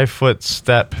 5-foot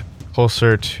step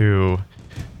closer to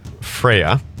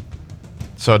Freya.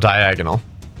 So diagonal.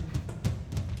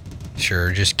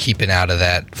 Sure, just keeping out of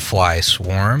that fly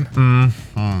swarm.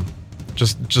 Mm-hmm.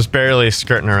 Just barely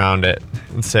skirting around it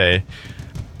and say,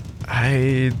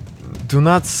 I do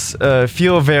not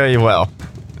feel very well.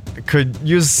 Could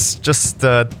use just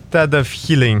a tad of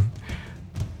healing.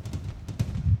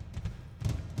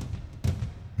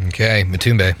 Okay,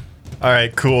 Matumbe. All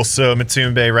right, cool. So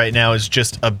Matumbe right now is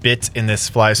just a bit in this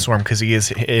fly swarm because he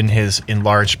is in his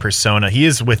enlarged persona. He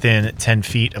is within 10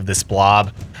 feet of this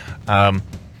blob.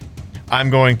 I'm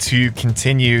going to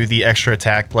continue the extra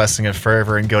attack Blessing of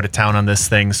Fervor and go to town on this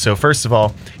thing. So first of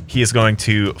all, he is going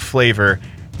to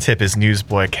tip his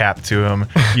newsboy cap to him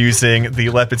using the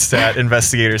Lepidstadt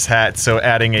Investigator's Hat. So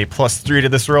adding a +3 to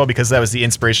this roll because that was the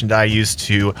inspiration die used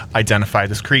to identify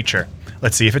this creature.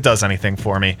 Let's see if it does anything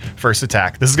for me. First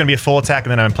attack. This is going to be a full attack,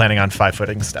 and then I'm planning on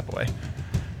 5-footing a step away.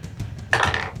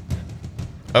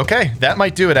 Okay, that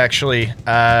might do it, actually.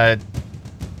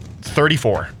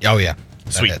 34. Oh, yeah.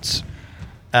 That Sweet. hits.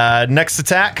 Next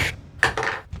attack.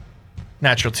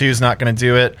 Natural 2 is not going to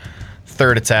do it.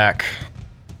 Third attack.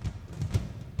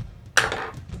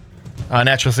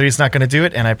 Natural 3 is not going to do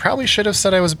it, and I probably should have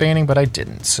said I was banning, but I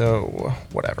didn't, so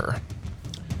whatever.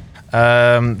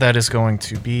 That is going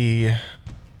to be...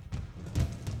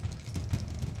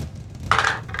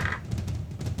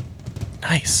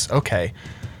 Nice, okay.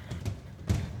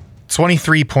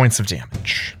 23 points of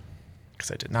damage,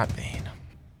 because I did not bane.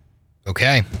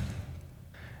 Okay.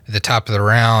 At the top of the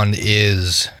round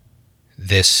is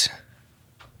this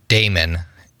daemon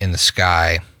in the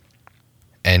sky,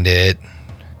 and it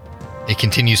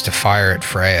continues to fire at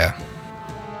Freya.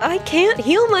 I can't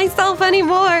heal myself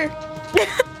anymore.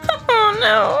 Oh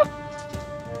no.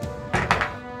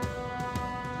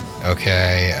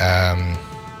 Okay,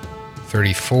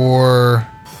 34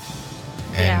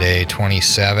 and Yeah. a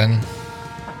 27.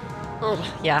 Oh,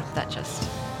 yeah, that just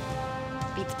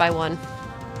beats by 1.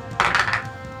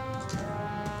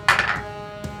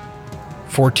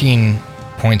 14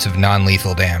 points of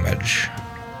non-lethal damage.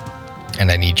 And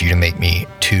I need you to make me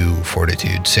 2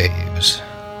 fortitude saves.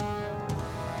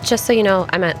 Just so you know,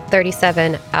 I'm at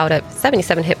 37 out of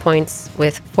 77 hit points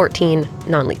with 14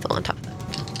 non-lethal on top of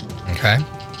that. Okay.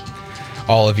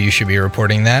 All of you should be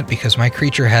reporting that because my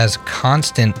creature has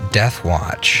constant death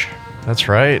watch. That's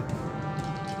right.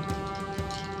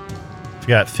 We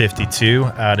got 52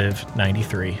 out of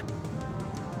 93.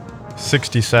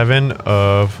 67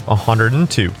 of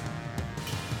 102.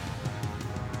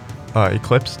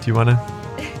 Eclipse, do you want to?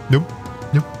 Nope.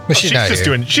 But she's not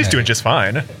here. She's doing just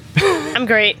fine. I'm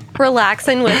great.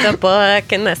 Relaxing with a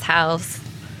book in this house.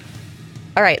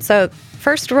 All right, so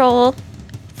first roll,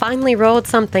 finally rolled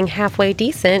something halfway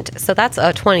decent, so that's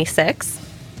a 26.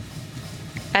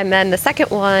 And then the second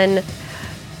one,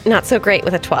 not so great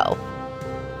with a 12.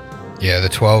 Yeah, the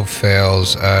 12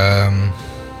 fails.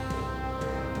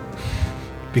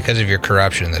 Because of your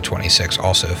corruption, the 26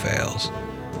 also fails.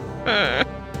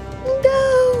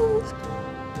 No!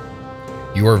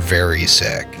 You are very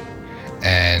sick,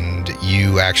 and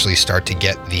you actually start to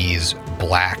get these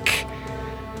black,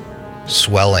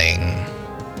 swelling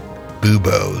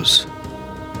buboes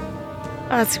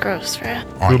Oh, that's gross, Freya.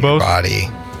 on your Buboes? body.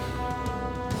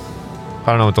 I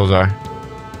don't know what those are.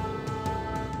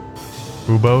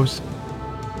 Buboes?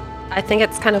 I think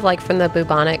it's kind of like from the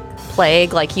bubonic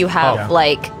plague. Like you have yeah.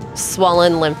 like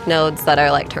swollen lymph nodes that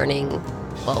are like turning,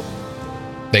 well,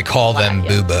 They call them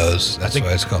Black, yeah. buboes. That's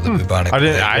why it's called the bubonic I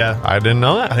didn't. plague. I didn't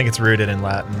know that. I think it's rooted in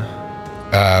Latin.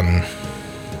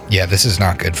 Yeah, this is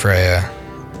not good, Freya.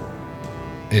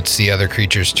 It's the other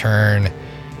creature's turn.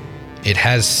 It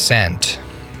has scent.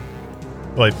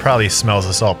 Well, it probably smells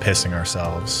us all pissing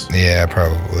ourselves. Yeah,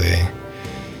 probably.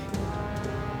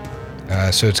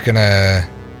 So it's gonna...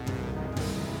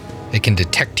 It can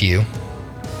detect you.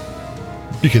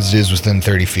 Because it is within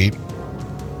 30 feet.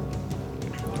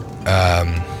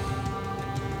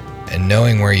 And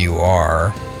knowing where you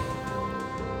are,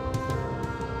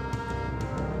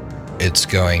 it's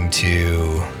going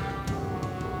to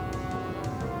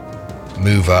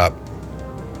move up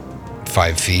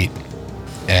 5 feet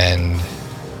and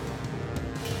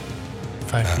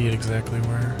 5 feet exactly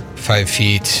where? 5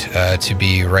 feet to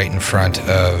be right in front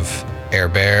of Air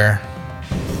Bear.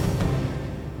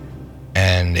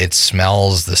 And it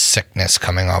smells the sickness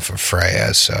coming off of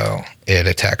Freya, so it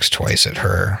attacks twice at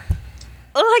her.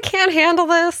 oh, I can't handle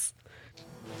this.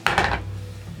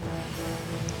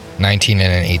 19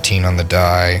 and an 18 on the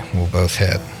die will both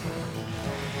hit.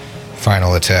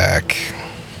 Final attack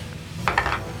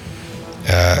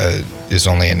is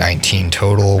only a 19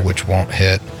 total, which won't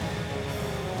hit.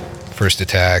 First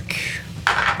attack,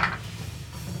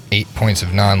 8 points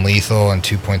of non-lethal and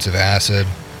 2 points of acid.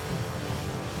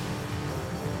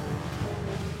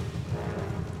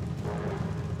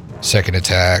 Second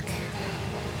attack,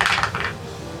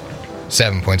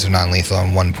 7 points of non-lethal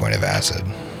and 1 point of acid.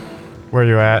 Where are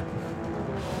you at?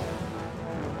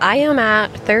 I am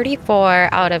at 34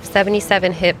 out of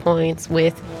 77 hit points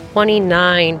with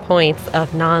 29 points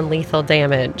of non-lethal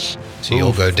damage. So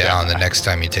you'll go down the next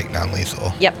time you take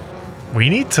non-lethal. Yep. We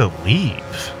need to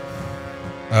leave.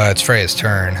 It's Freya's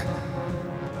turn.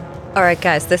 All right,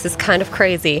 guys, this is kind of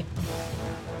crazy.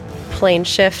 Plane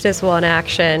shift is one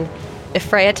action. If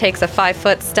Freya takes a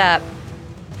 5-foot step,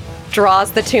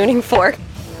 draws the tuning fork,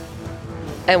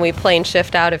 and we plane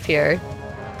shift out of here.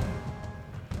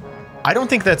 I don't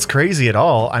think that's crazy at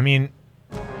all. I mean,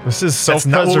 This is that's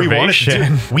not what we wanted to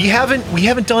self-preservation. do. We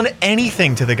haven't done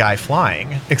anything to the guy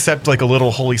flying except like a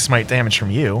little holy smite damage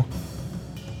from you.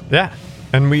 Yeah,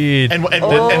 and we And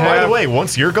by the way,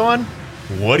 once you're gone,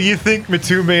 what do you think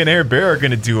Matume and Air Bear are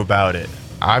gonna do about it?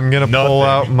 I'm gonna pull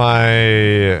out Nothing.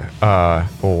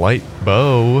 my light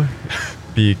bow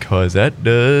because that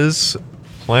does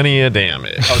plenty of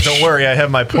damage. Oh, don't worry. I have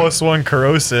my +1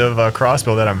 corrosive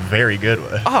crossbow that I'm very good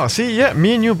with. Oh, see, yeah,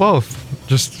 me and you both.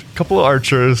 Just a couple of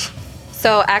archers.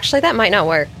 So actually, that might not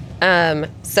work. I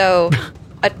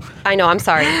know. I'm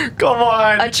sorry. Come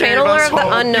on. A channeler of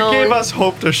the unknown. You gave us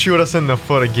hope to shoot us in the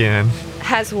foot again.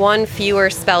 Has 1 fewer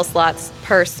spell slots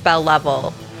per spell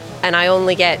level, and I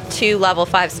only get 2 level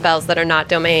 5 spells that are not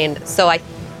domained. So I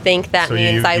think that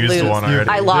means I lose.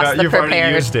 I lost the you've already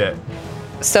prepared. used it.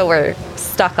 So we're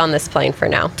stuck on this plane for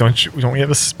now. Don't we have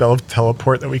a spell of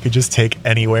teleport that we could just take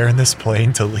anywhere in this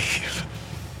plane to leave?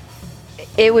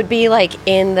 It would be like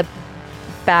in the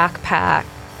backpack,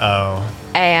 Oh,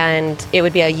 and it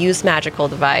would be a use magical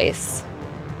device.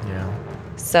 yeah.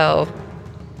 So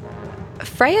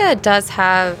Freya does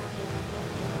have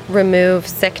remove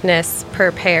sickness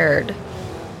prepared.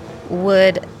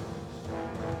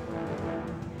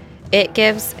 It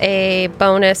gives a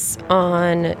bonus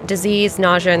on disease,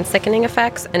 nausea, and sickening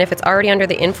effects, and if it's already under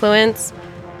the influence,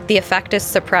 the effect is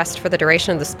suppressed for the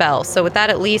duration of the spell. So would that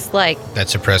at least That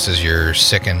suppresses your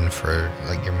sicken for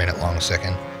like your minute-long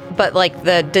sicken. but like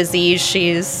the disease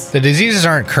she's The diseases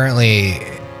aren't currently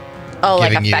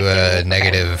giving you affecting a me?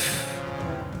 negative.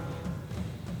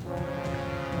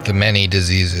 The many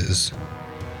diseases.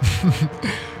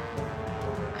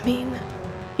 I mean,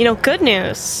 good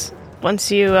news.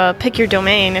 Once you pick your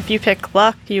domain, if you pick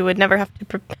luck, you would never have to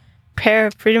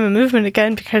prepare freedom of movement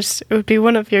again because it would be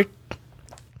one of your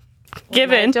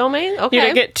given. My domain? Okay.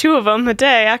 You'd get 2 of them a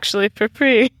day, actually, for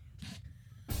free.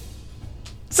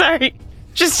 Sorry.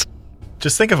 Just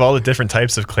Just think of all the different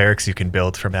types of clerics you can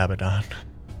build from Abbadon.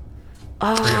 For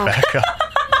your backup.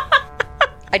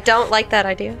 I don't like that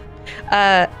idea.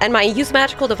 And my use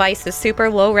magical device is super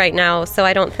low right now, so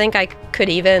I don't think I could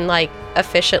even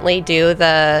efficiently do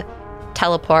the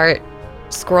teleport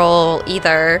scroll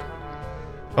either.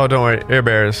 Oh, don't worry. Air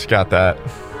Bear's got that.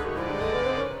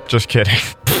 Just kidding.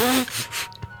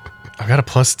 I've got a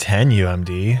 +10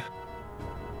 UMD.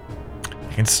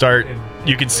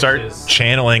 You can start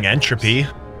channeling entropy.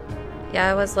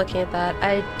 Yeah, I was looking at that.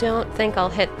 I don't think I'll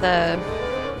hit the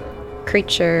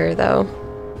creature though.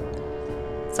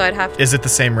 So I'd have to. Is it the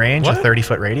same range, What? a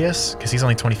 30-foot radius? Because he's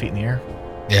only 20 feet in the air.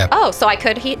 Yeah. Oh, so I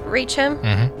could reach him?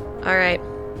 Mm-hmm. All right.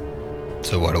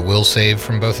 So what, a will save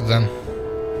from both of them?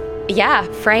 Yeah,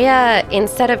 Freya,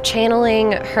 instead of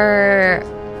channeling her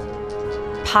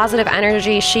positive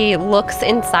energy, she looks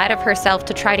inside of herself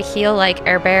to try to heal like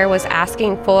Air Bear was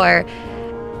asking for.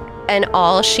 And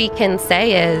all she can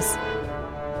say is,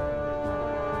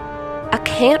 I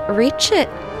can't reach it.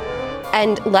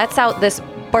 And lets out this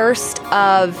burst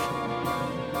of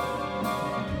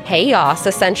chaos,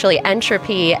 essentially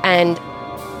entropy, and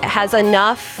has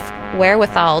enough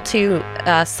wherewithal to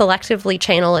selectively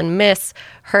channel and miss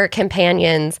her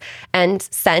companions and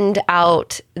send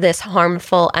out this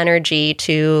harmful energy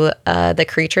to the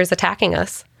creatures attacking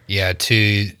us. Yeah,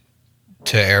 to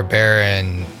Air Bear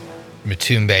and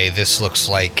Matumbe, this looks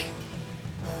like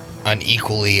an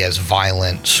equally as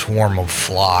violent swarm of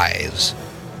flies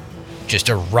just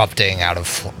erupting out of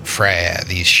Freya,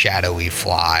 these shadowy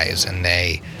flies, and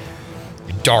they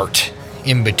dart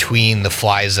in between the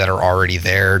flies that are already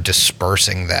there,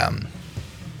 dispersing them,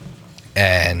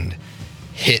 and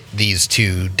hit these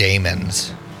 2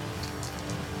 daemons.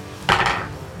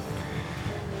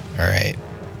 Alright.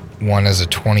 One is a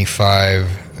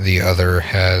 25, the other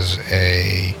has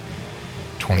a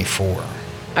 24. All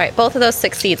right, both of those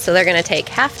succeed, so they're going to take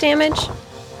half damage.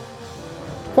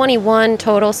 21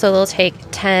 total, so they'll take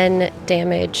 10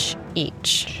 damage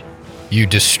each. You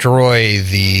destroy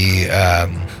the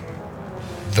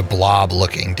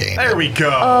blob-looking daemon. There we go.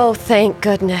 Oh, thank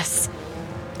goodness.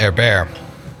 Air Bear.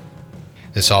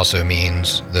 This also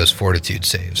means those fortitude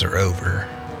saves are over.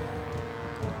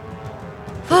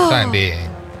 For the time being.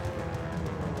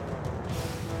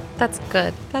 That's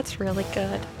good. That's really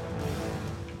good.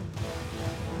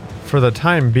 For the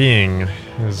time being,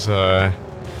 is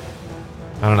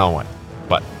I don't know what,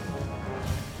 but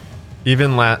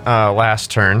even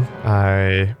last turn,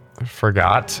 I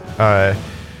forgot.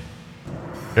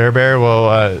 Air Bear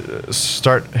will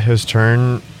start his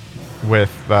turn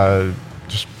with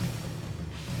just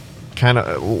kind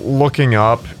of looking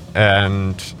up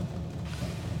and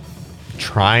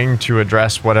trying to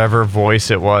address whatever voice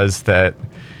it was that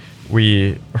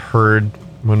we heard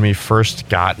when we first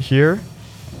got here.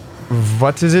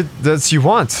 What is it that you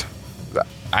want?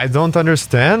 I don't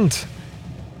understand.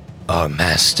 Our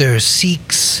master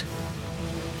seeks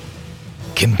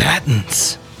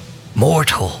combatants,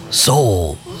 mortal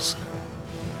souls.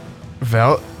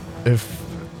 Well, if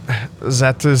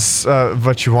that is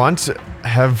what you want,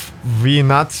 have we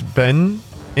not been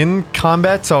in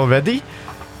combat already.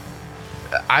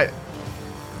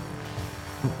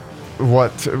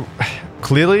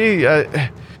 Clearly,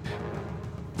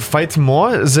 fight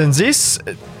more than this?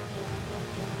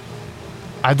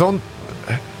 I don't...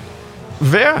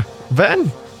 Where?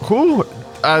 When? Who?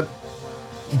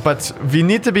 But we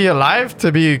need to be alive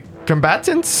to be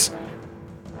combatants?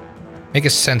 Make a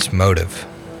sense motive.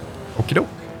 Okie doke.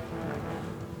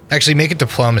 Actually, make it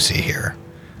diplomacy here,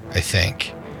 I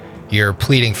think. You're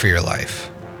pleading for your life.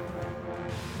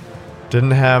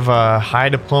 Didn't have a high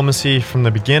diplomacy from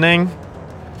the beginning.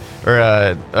 Or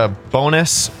a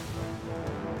bonus.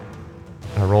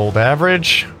 I rolled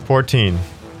average. 14.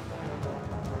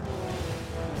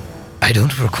 I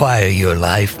don't require your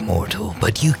life, mortal,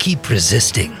 but you keep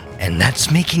resisting, and that's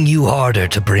making you harder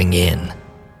to bring in.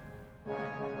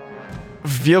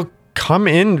 We'll come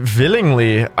in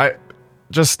willingly.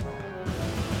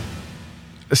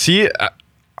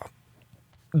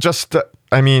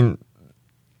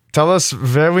 Tell us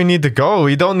where we need to go.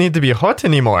 We don't need to be hurt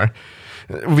anymore.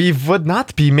 We would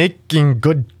not be making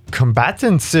good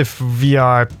combatants if we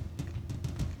are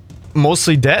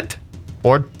mostly dead.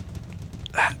 Or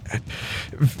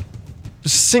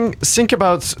think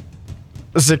about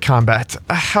the combat.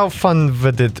 How fun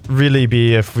would it really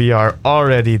be if we are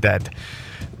already dead?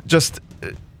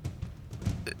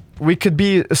 We could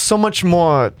be so much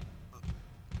more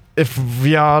if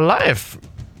we are alive.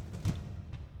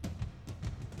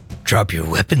 Drop your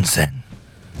weapons then.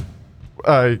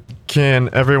 Can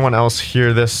everyone else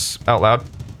hear this out loud?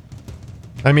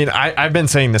 I mean, I've been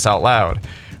saying this out loud.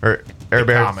 Or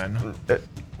Airbear. Common.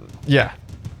 Yeah.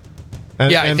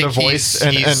 And I think the voice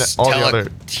and all the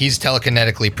other. He's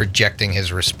telekinetically projecting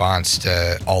his response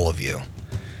to all of you.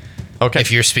 Okay.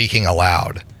 If you're speaking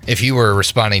aloud. If you were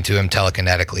responding to him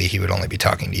telekinetically, he would only be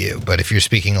talking to you. But if you're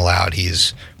speaking aloud,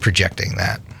 he's projecting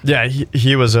that. Yeah,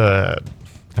 he was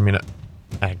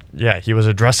he was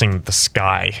addressing the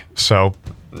sky. So,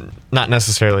 not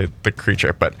necessarily the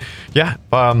creature, but yeah,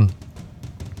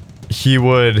 he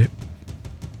would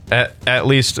at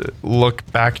least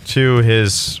look back to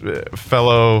his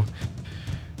fellow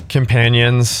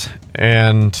companions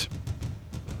and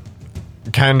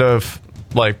kind of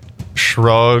like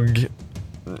shrug,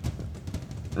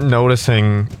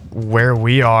 noticing where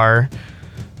we are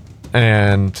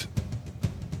and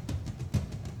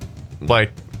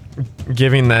like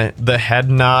giving the head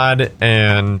nod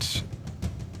and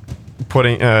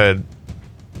putting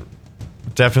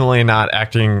definitely not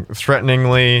acting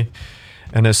threateningly.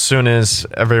 And as soon as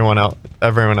everyone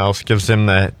else gives him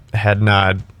the head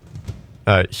nod,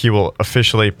 he will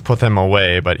officially put them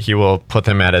away, but he will put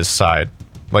them at his side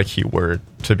like he were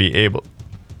to be able.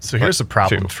 So here's a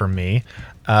problem for me.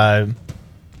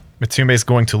 Matume's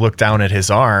going to look down at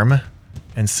his arm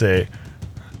and say,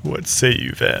 "What say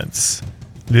you, Vance?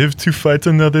 Live to fight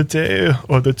another day,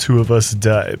 or the two of us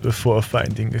die before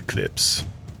finding Eclipse?"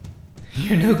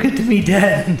 You're no good to me,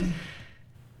 Dad.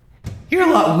 You're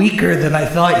a lot weaker than I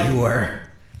thought you were.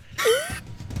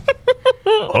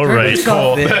 All right,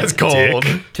 cool. That's cold.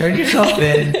 Turn yourself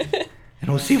in, and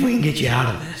we'll see if we can get you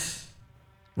out of this.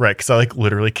 Right, because I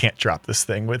literally can't drop this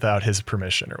thing without his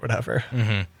permission or whatever.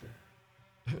 Mm-hmm.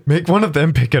 Make one of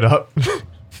them pick it up. So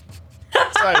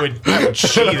I would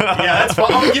cheat. Yeah, that's fine.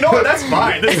 Oh, you know what? That's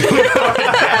fine. This is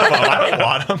I don't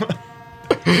want him.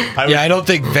 I don't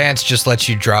think Vance just lets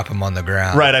you drop him on the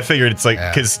ground. Right, I figured it's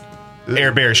because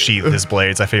Airbear sheathed his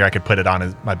blades. I figured I could put it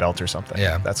on my belt or something.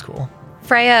 Yeah. That's cool.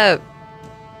 Freya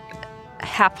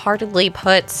half-heartedly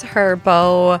puts her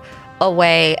bow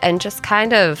away and just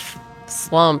kind of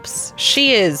slumps.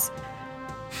 She is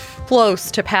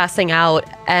close to passing out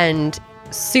and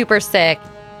super sick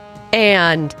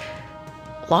and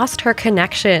lost her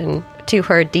connection to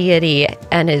her deity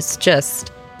and is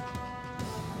just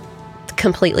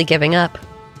completely giving up.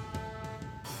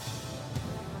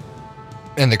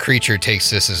 And the creature takes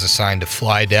this as a sign to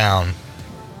fly down.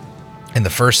 And the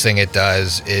first thing it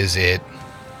does is it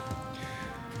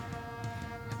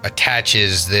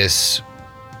attaches this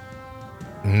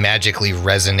magically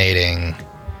resonating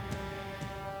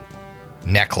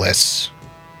necklace,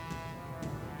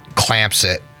 clamps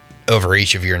it over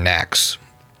each of your necks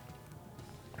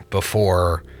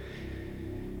before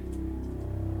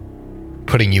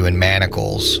putting you in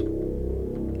manacles,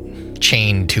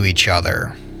 chained to each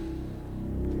other.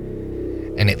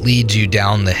 And it leads you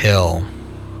down the hill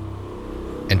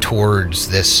and towards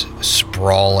this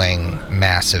sprawling,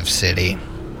 massive city.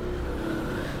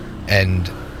 And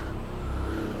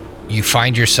you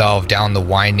find yourself down the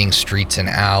winding streets and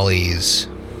alleys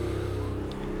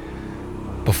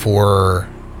before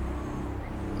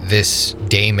this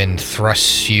daemon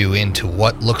thrusts you into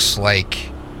what looks like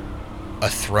a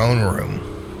throne room.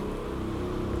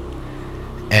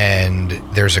 And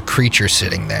there's a creature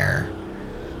sitting there,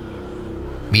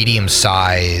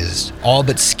 medium-sized, all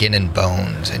but skin and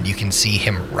bones, and you can see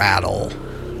him rattle.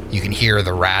 You can hear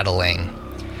the rattling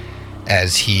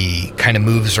as he kind of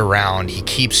moves around. He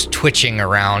keeps twitching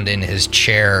around in his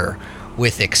chair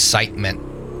with excitement.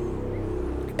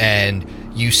 And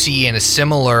you see in a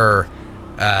similar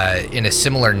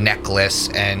necklace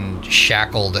and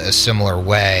shackled a similar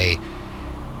way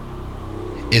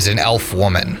is an elf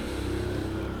woman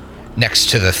next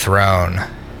to the throne.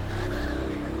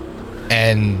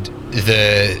 And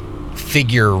the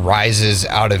figure rises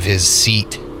out of his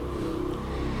seat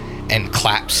and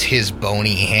claps his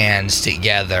bony hands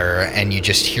together, and you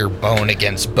just hear bone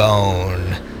against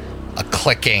bone, a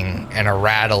clicking and a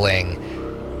rattling.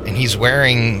 And he's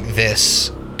wearing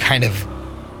this kind of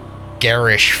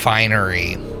garish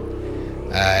finery,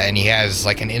 and he has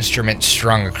like an instrument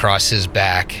strung across his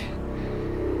back.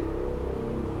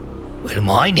 Well,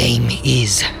 my name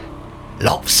is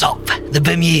Lopsop the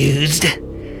Bemused,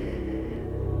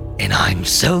 and I'm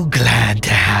so glad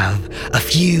to have a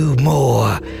few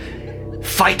more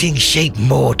fighting-shaped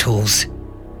mortals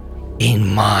in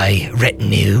my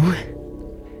retinue.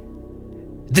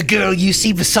 The girl you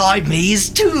see beside me is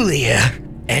Tulia,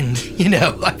 and, you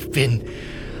know,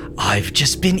 I've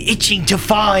just been itching to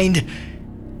find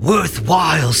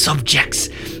worthwhile subjects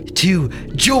to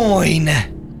join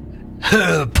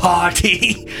her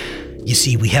party. You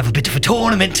see, we have a bit of a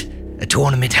tournament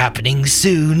happening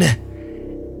soon.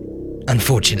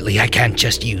 Unfortunately, I can't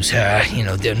just use her, you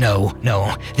know,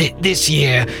 no. This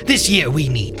year we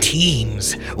need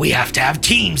teams. We have to have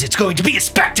teams. It's going to be a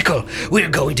spectacle. We're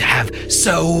going to have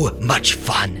so much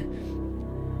fun.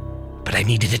 But I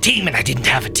needed a team, and I didn't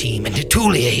have a team. And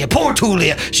Tulia here, poor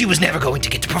Tulia, she was never going to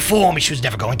get to perform. She was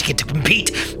never going to get to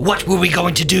compete. What were we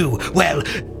going to do? Well,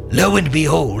 lo and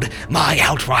behold, my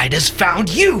Outriders found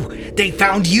you. They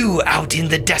found you out in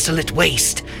the desolate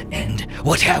waste. And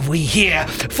what have we here?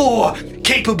 4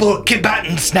 capable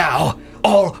combatants now.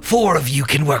 All 4 of you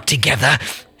can work together.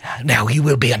 Now you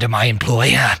will be under my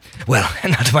employ. Well,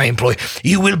 not my employ.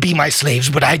 You will be my slaves,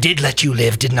 but I did let you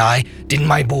live, didn't I? Didn't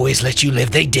my boys let you live?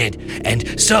 They did.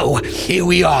 And so, here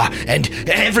we are, and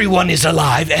everyone is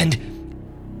alive, and...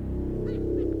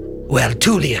 Well,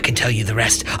 Tulia can tell you the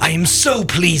rest. I am so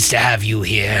pleased to have you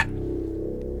here.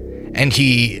 And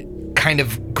he kind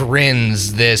of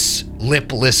grins this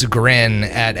lipless grin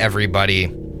at everybody.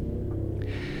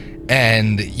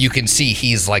 And you can see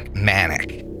he's like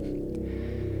manic.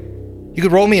 You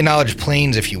could roll me a knowledge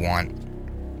planes if you want.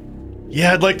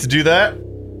 Yeah, I'd like to do that.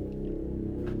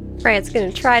 Freya's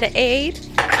gonna try to aid.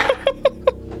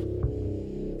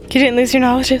 You didn't lose your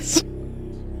knowledges?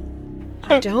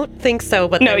 I don't think so,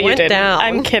 but No, they you went didn't. down.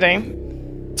 I'm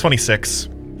kidding. 26.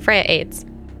 Freya aids.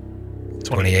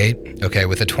 28. Okay,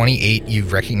 with a 28, you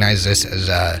recognize this as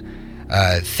a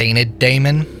Thanid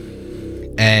Daemon.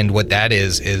 And what that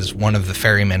is one of the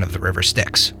ferrymen of the River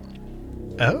Styx.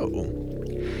 Oh.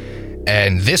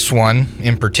 And this one,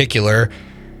 in particular,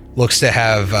 looks to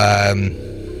have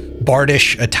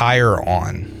bardish attire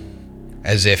on,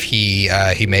 as if he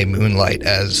may moonlight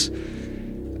as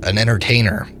an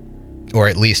entertainer, or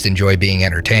at least enjoy being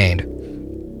entertained.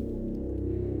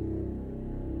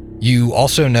 You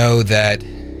also know that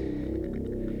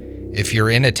if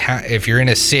you're in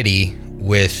a city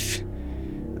with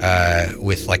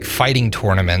like fighting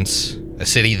tournaments, a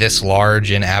city this large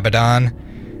in Abbadon,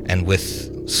 and with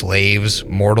slaves,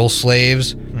 mortal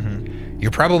slaves,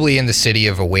 you're probably in the city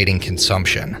of awaiting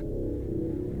consumption.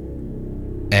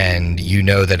 And you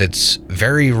know that it's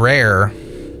very rare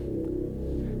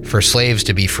for slaves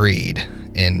to be freed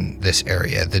in this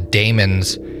area. The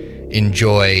daemons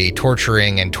enjoy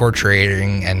torturing and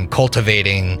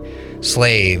cultivating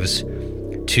slaves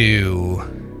to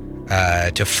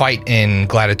fight in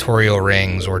gladiatorial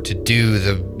rings or to do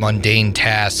the mundane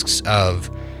tasks of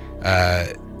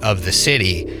the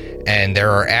city. And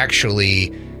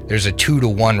there's a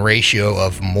 2-to-1 ratio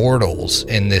of mortals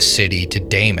in this city to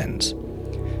daemons.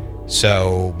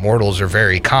 So mortals are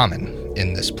very common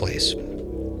in this place.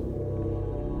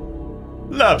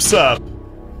 Lapsop!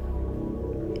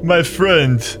 My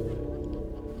friend,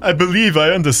 I believe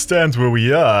I understand where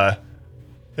we are.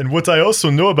 And what I also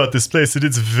know about this place, it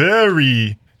is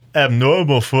very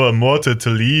abnormal for a mortal to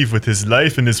leave with his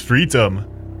life and his freedom.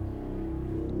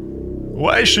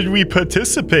 Why should we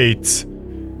participate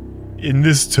in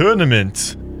this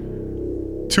tournament?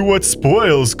 To what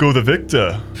spoils go the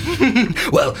victor?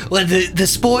 Well, the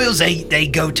spoils, they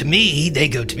go to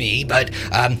me, but,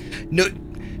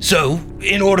 So,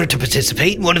 in order to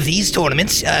participate in one of these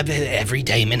tournaments, every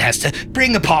daemon has to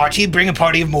bring a party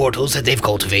of mortals that they've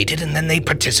cultivated, and then they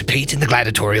participate in the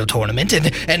gladiatorial tournament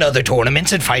and other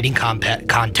tournaments and fighting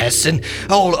contests and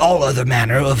all other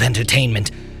manner of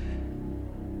entertainment.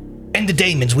 And the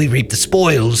daemons, we reap the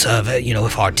spoils of,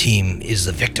 if our team is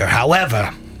the victor.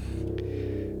 However,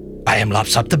 I am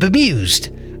lopsop the bemused.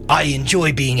 I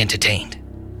enjoy being entertained.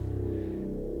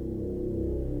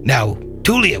 Now,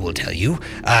 Tulia will tell you,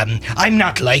 I'm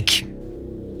not like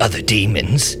other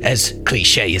demons, as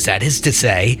cliche as that is to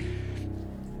say.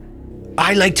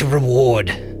 I like to reward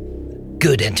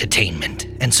good entertainment.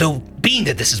 And so, being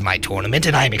that this is my tournament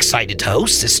and I'm excited to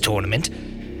host this tournament,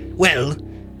 well,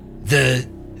 the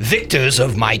victors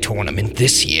of my tournament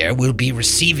this year will be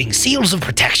receiving seals of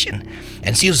protection.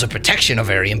 And seals of protection are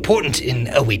very important in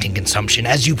awaiting consumption,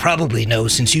 as you probably know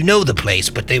since you know the place,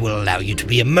 but they will allow you to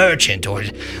be a merchant or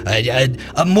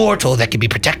a mortal that can be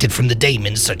protected from the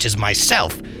daemons such as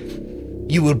myself.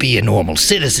 You will be a normal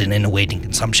citizen in awaiting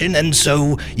consumption, and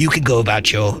so you can go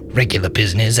about your regular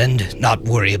business and not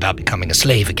worry about becoming a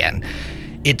slave again.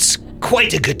 It's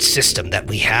quite a good system that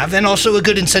we have, and also a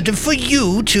good incentive for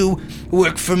you to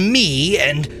work for me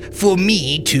and for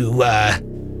me to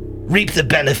reap the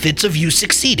benefits of you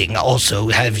succeeding. Also,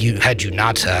 had you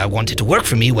not wanted to work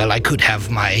for me, well, I could have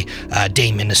my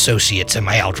daemon associates and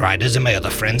my outriders and my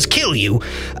other friends kill you,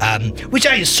 which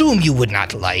I assume you would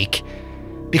not like,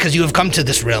 because you have come to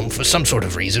this realm for some sort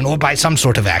of reason or by some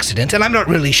sort of accident, and I'm not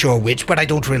really sure which, but I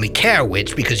don't really care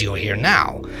which because you're here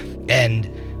now. And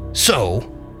so,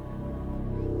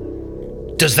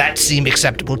 does that seem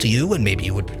acceptable to you, and maybe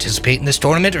you would participate in this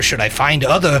tournament, or should I find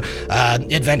other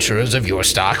adventurers of your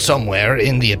stock somewhere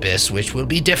in the abyss, which will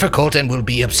be difficult and will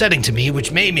be upsetting to me,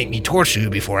 which may make me torture you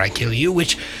before I kill you,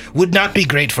 which would not be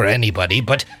great for anybody,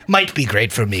 but might be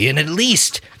great for me, and at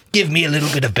least give me a little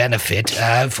bit of benefit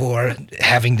for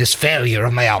having this failure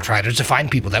of my outriders to find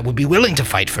people that would be willing to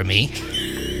fight for me.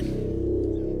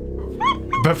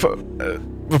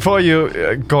 Before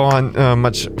you go on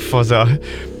much further,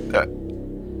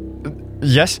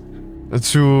 yes,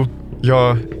 to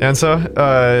your answer,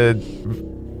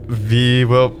 we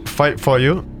will fight for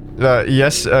you.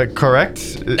 Yes,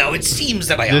 correct. Now, it seems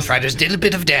that my outriders did a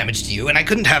bit of damage to you, and I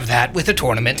couldn't have that with a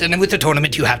tournament, and with a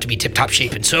tournament you have to be tip-top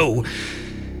shape, and so,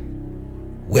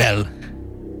 well,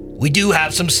 we do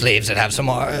have some slaves that have some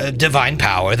divine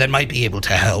power that might be able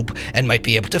to help and might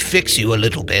be able to fix you a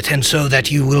little bit, and so that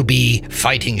you will be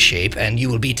fighting shape and you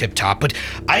will be tip-top. But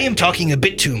I am talking a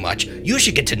bit too much. You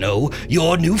should get to know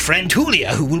your new friend Tulia,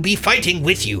 who will be fighting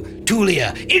with you.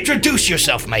 Tulia, introduce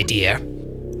yourself, my dear.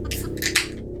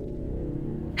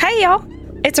 Hey, y'all.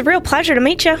 It's a real pleasure to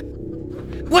meet you.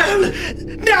 Well,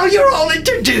 now you're all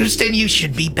introduced and you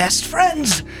should be best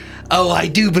friends. Oh, I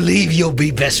do believe you'll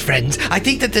be best friends. I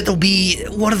think that that'll be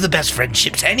one of the best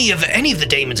friendships any of the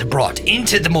daemons have brought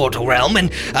into the mortal realm, and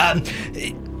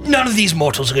none of these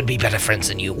mortals are going to be better friends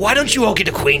than you. Why don't you all get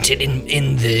acquainted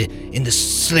in the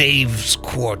slaves'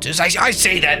 quarters? I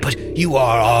say that, but you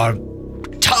are our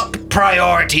top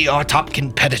priority, our top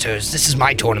competitors. This is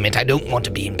my tournament. I don't want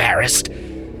to be embarrassed.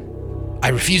 I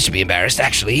refuse to be embarrassed,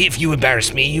 actually. If you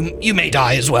embarrass me, you may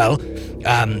die as well.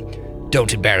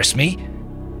 Don't embarrass me.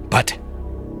 But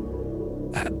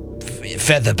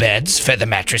feather beds, feather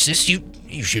mattresses, you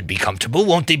should be comfortable.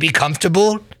 Won't they be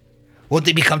comfortable? Won't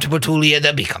they be comfortable, Tulia?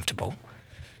 They'll be comfortable.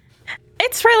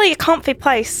 It's really a comfy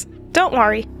place. Don't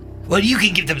worry. Well, you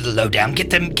can give them the lowdown, get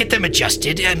them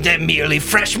adjusted, and they're merely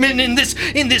freshmen in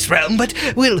this realm, but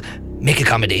we'll make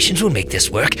accommodations, we'll make this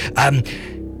work.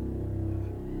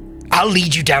 I'll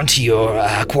lead you down to your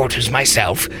quarters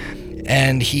myself.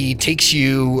 And he takes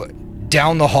you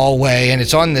down the hallway, and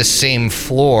it's on this same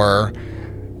floor,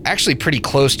 actually pretty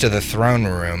close to the throne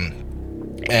room.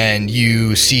 And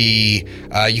you see,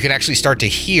 you can actually start to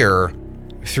hear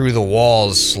through the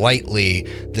walls slightly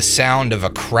the sound of a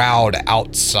crowd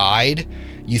outside.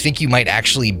 You think you might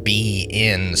actually be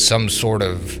in some sort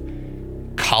of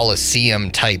Colosseum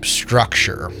type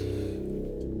structure.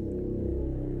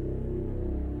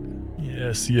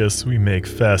 Yes, we make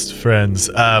fast friends.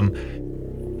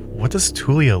 What does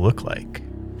Tulia look like?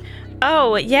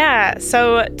 Oh, yeah.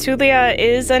 So Tulia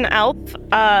is an elf.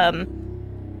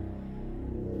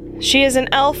 She is an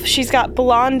elf. She's got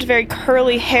blonde, very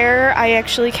curly hair. I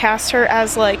actually cast her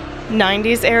as,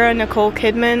 90s era Nicole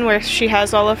Kidman, where she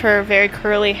has all of her very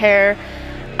curly hair,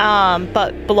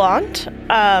 but blonde,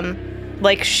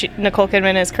 Nicole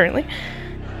Kidman is currently.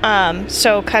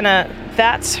 So kind of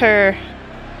that's her,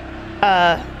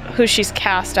 who she's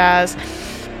cast as.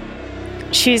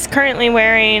 She's currently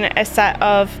wearing a set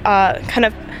of kind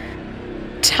of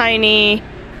tiny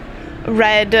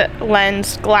red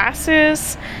lens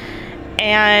glasses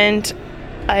and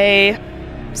a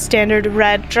standard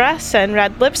red dress and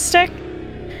red lipstick.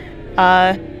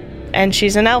 And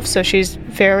she's an elf, so she's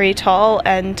very tall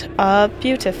and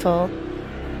beautiful.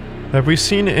 Have we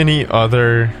seen any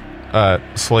other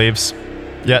slaves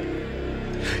yet?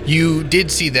 You did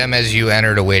see them as you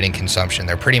entered awaiting consumption.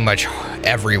 They're pretty much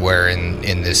everywhere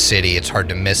in this city. It's hard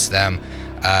to miss them.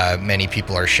 Many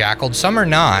people are shackled. Some are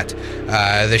not.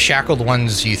 The shackled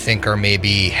ones you think are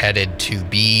maybe headed to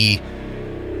be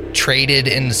traded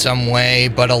in some way,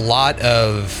 but a lot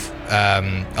of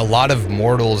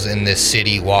mortals in this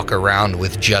city walk around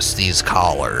with just these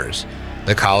collars,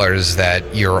 the collars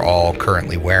that you're all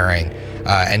currently wearing,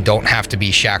 and don't have to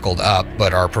be shackled up,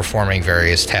 but are performing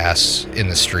various tasks in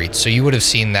the streets. So you would have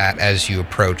seen that as you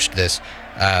approached this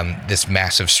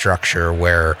massive structure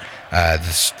where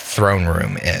this throne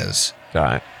room is.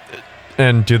 Got it.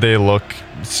 And do they look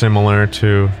similar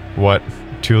to what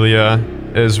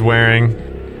Tulia is wearing?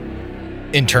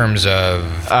 In terms of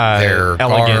their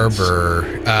elegance. garb or...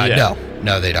 Yeah.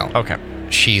 No, they don't. Okay.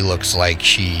 She looks like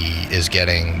she is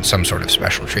getting some sort of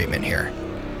special treatment here.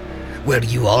 Well,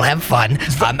 you all have fun.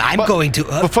 I'm going to...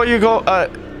 Before you go,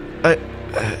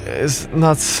 it's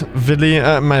not really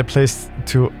my place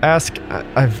to ask.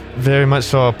 I very much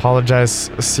so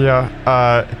apologize, Sia.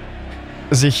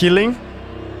 The healing?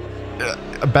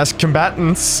 Best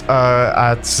combatants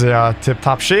at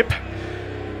tip-top shape?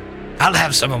 I'll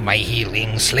have some of my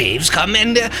healing slaves come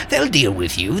and they'll deal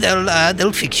with you.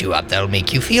 They'll fix you up. They'll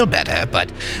make you feel better.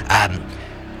 But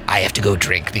I have to go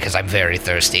drink because I'm very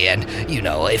thirsty. And you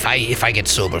know, if I get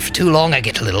sober for too long, I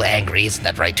get a little angry. Isn't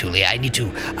that right, Tulia? I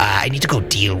need to go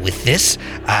deal with this.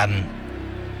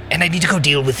 And I need to go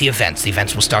deal with the events. The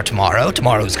events will start tomorrow.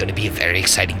 Tomorrow is going to be a very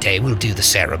exciting day. We'll do the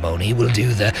ceremony. We'll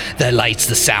do the lights,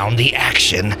 the sound, the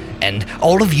action, and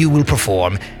all of you will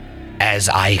perform as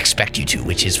I expect you to,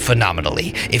 which is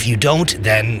phenomenally. If you don't,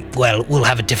 then, well, we'll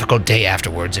have a difficult day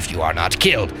afterwards if you are not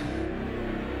killed.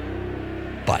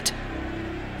 But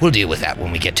we'll deal with that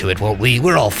when we get to it, won't we?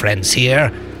 We're all friends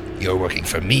here. You're working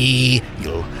for me.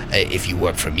 If you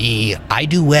work for me, I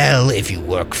do well. If you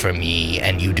work for me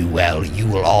and you do well, you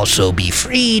will also be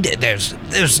freed. There's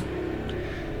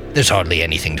hardly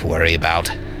anything to worry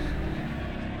about.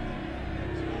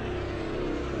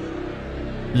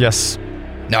 Yes.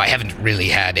 No, I haven't really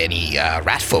had any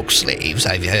rat folk slaves.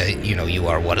 You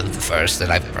are one of the first that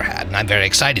I've ever had, and I'm very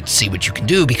excited to see what you can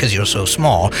do because you're so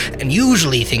small. And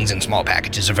usually things in small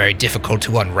packages are very difficult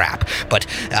to unwrap. But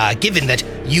given that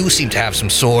you seem to have some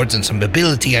swords and some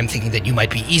ability, I'm thinking that you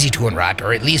might be easy to unwrap,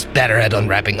 or at least better at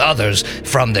unwrapping others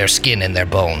from their skin and their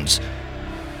bones.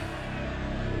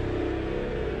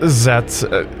 That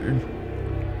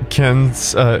can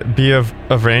be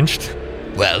arranged.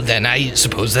 Well, then I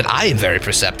suppose that I am very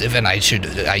perceptive, and I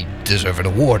deserve an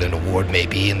award. An award may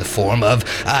be in the form of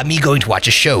me going to watch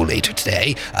a show later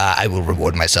today. I will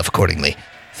reward myself accordingly.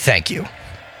 Thank you.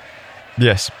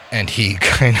 Yes. And he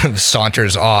kind of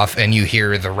saunters off, and you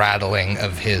hear the rattling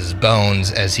of his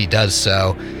bones as he does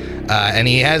so. And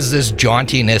he has this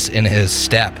jauntiness in his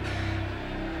step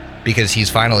because he's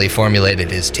finally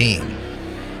formulated his team.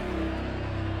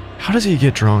 How does he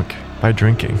get drunk? By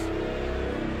drinking?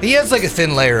 He has like a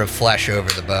thin layer of flesh over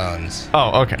the bones.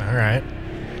 Oh, okay. All right.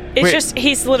 It's just,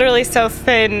 he's literally so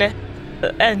thin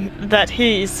and that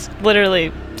he's literally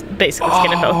basically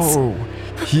skin and bones.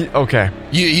 Okay.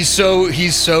 He's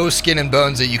so skin and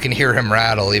bones that you can hear him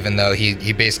rattle, even though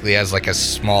he basically has like a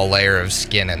small layer of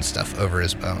skin and stuff over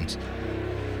his bones.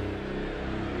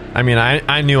 I mean,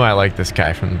 I knew I liked this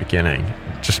guy from the beginning.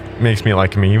 It just makes me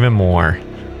like him even more.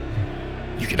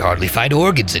 You can hardly find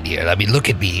organs in here. I mean, look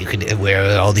at me. Where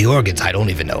are all the organs? I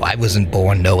don't even know. I wasn't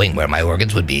born knowing where my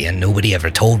organs would be, and nobody ever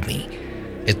told me.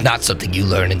 It's not something you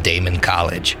learn in Damon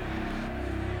College.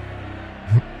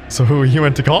 So you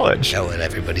went to college? Oh, and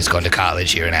everybody's gone to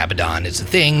college here in Abbadon. It's a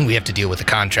thing. We have to deal with the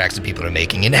contracts that people are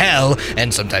making in hell,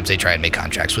 and sometimes they try and make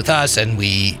contracts with us, and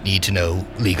we need to know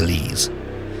legalese.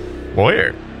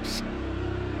 Lawyer.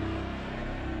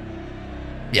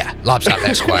 Yeah, Lopsop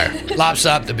Esquire.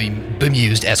 Lopsop the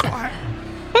bemused Esquire.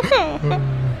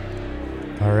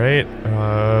 All right,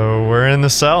 we're in the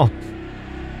cell.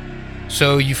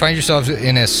 So you find yourselves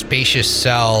in a spacious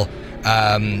cell,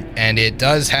 and it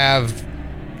does have,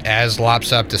 as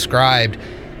Lopsop described,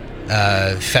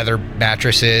 feather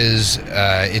mattresses.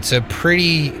 It's a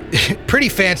pretty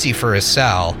fancy for a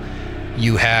cell.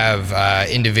 You have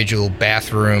individual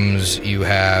bathrooms. You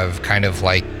have kind of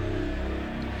like,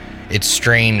 it's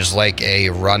strange, like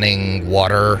a running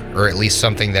water, or at least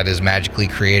something that is magically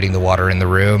creating the water in the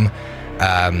room.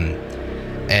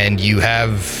 And you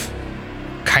have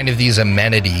kind of these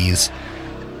amenities.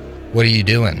 What are you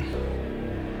doing?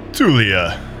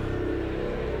 Tulia,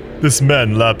 this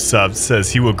man Lapsav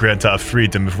says he will grant our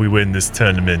freedom if we win this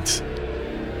tournament.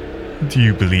 Do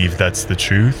you believe that's the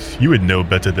truth? You would know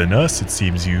better than us. It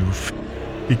seems you've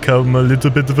become a little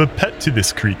bit of a pet to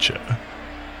this creature.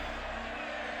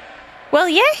 Well,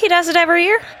 yeah, he does it every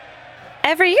year.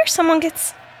 Every year someone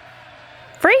gets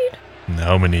freed. And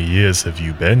how many years have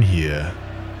you been here?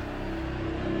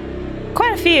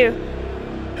 Quite a few.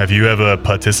 Have you ever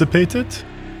participated?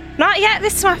 Not yet,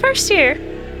 this is my first year.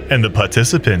 And the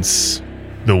participants,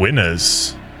 the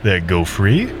winners, they go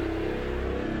free?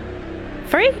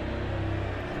 Free?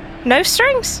 No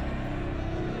strings?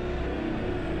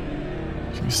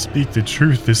 If you speak the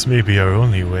truth, this may be our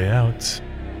only way out.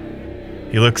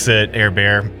 He looks at Air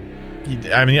Bear.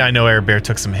 I know Air Bear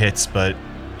took some hits, but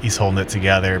he's holding it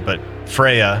together. But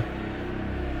Freya,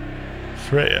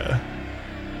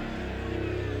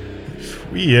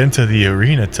 if we enter the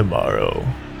arena tomorrow,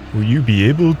 will you be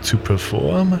able to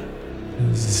perform?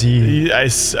 I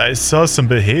saw some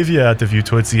behavior out of you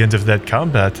towards the end of that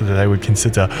combat that I would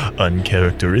consider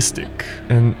uncharacteristic.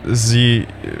 And the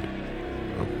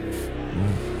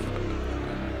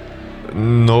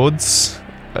nodes,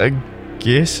 I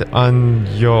guess, on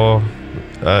your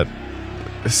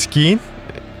skin,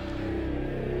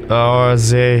 are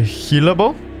they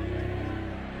healable?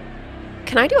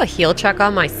 Can I do a heal check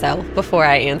on myself before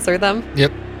I answer them?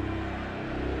 Yep.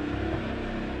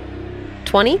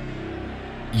 20?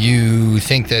 You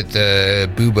think that the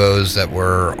buboes that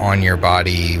were on your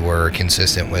body were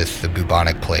consistent with the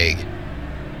bubonic plague,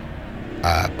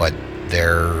 but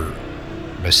they're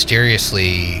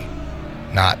mysteriously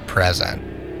not present.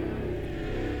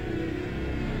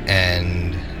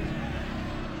 And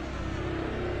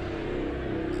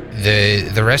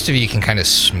the rest of you can kind of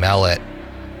smell it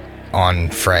on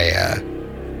Freya.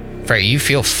 Freya, you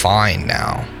feel fine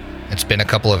now. It's been a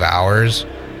couple of hours.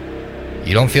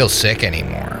 You don't feel sick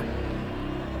anymore.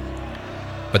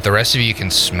 But the rest of you can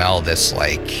smell this,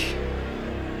 like...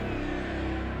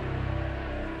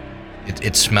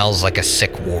 It smells like a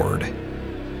sick ward.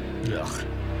 Ugh.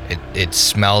 It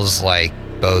smells like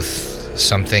both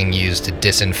something used to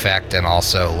disinfect and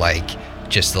also like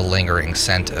just the lingering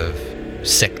scent of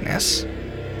sickness.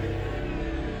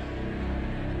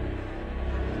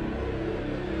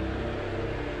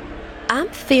 I'm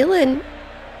feeling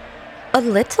a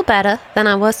little better than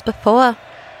I was before.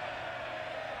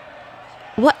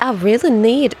 What I really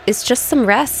need is just some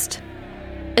rest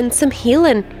and some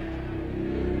healing.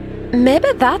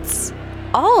 Maybe that's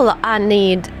all I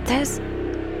need.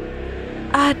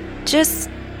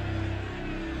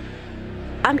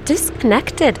 I'm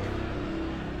disconnected.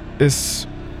 Is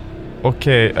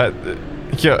okay.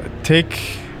 Here,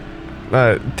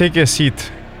 take a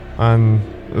seat on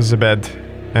the bed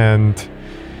and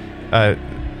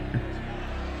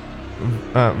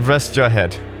rest your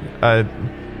head.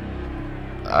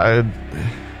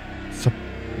 It's a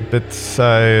bit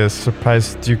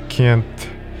surprised you can't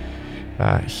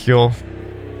heal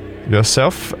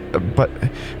yourself, but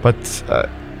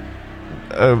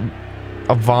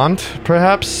a wand,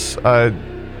 perhaps. I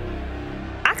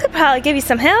could probably give you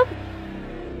some help.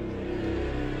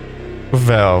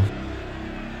 Well,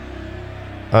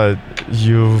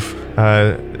 you've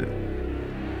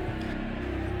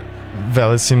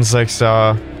well, it seems like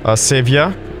the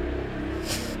savior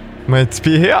might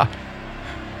be here.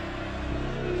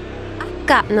 I've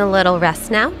gotten a little rest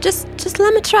now. Just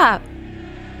let me try.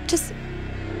 Just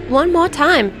one more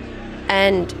time.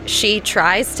 And she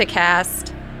tries to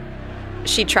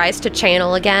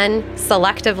channel again,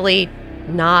 selectively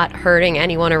not hurting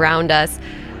anyone around us.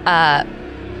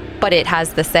 But it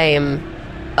has the same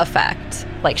effect.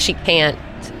 Like, she can't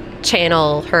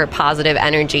channel her positive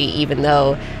energy even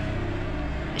though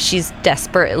she's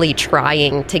desperately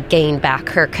trying to gain back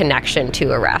her connection to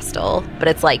Erastil. But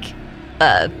it's like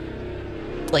a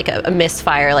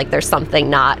misfire, like there's something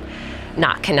not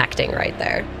connecting right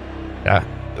there. Yeah.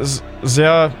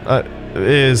 There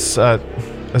is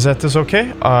that is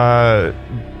okay.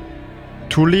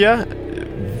 Tulia,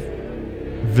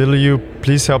 will you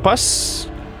please help us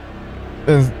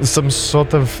in some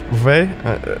sort of way?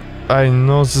 I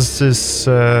know this is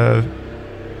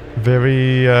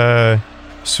very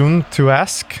soon to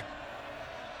ask.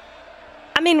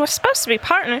 I mean, we're supposed to be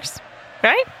partners,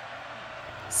 right?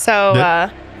 So,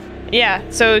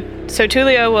 So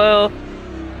Tulia will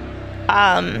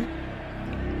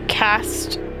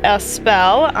cast a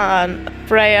spell on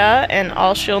Freya, and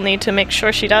all she'll need to make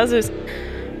sure she does is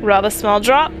rub a small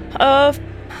drop of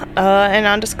an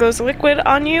undisclosed liquid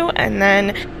on you, and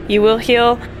then you will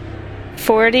heal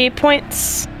 40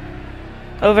 points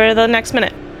over the next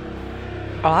minute.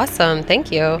 Awesome.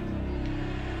 Thank you.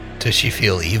 Does she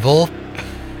feel evil?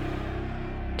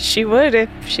 She would if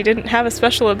she didn't have a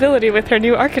special ability with her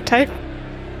new archetype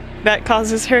that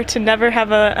causes her to never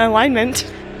have a alignment.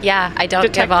 Yeah, I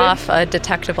don't give off a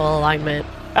detectable alignment.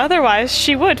 Otherwise,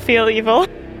 she would feel evil.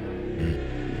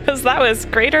 Because that was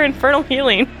greater infernal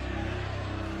healing.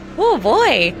 Oh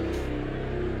boy.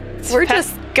 We're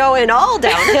just going all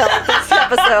downhill this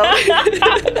episode.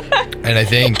 And I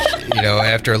think,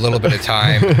 after a little bit of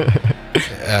time,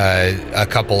 a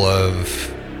couple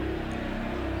of,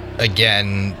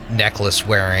 again,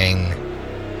 necklace-wearing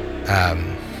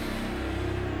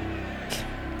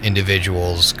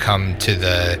individuals come to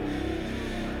the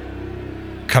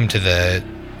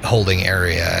holding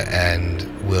area and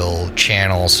will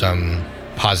channel some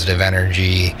positive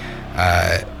energy,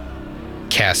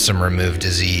 cast some remove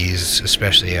disease,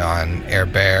 especially on Air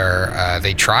Bear.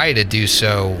 They try to do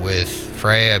so with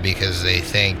Freya because they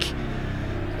think,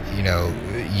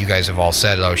 you guys have all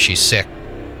said, oh, she's sick,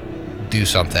 do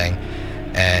something,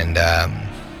 and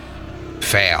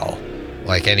fail.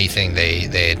 Like anything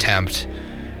they attempt,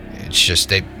 it's just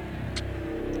they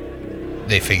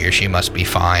figure she must be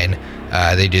fine.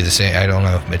 They do the same. I don't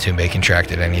know if Matumbe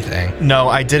contracted anything. No,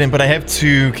 I didn't, but I have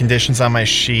 2 conditions on my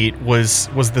sheet. Was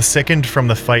the sickened from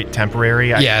the fight temporary?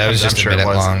 Yeah, it was just a minute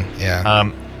long.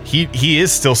 Yeah. He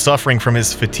is still suffering from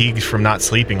his fatigue from not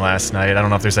sleeping last night. I don't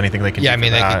know if there's anything they can do. Yeah, I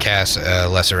mean, for they that. can cast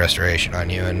lesser restoration on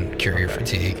you and cure your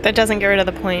fatigue. That doesn't get rid of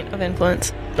the point of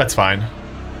influence. That's fine.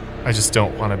 I just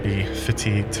don't want to be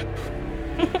fatigued.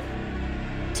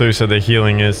 So you said the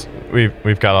healing is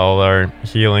we've got all our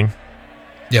healing.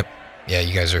 Yep. Yeah,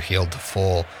 you guys are healed to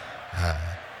full.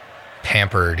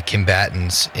 Pampered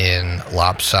combatants in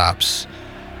Lopsop's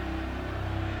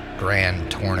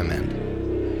grand tournament.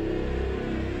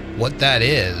 What that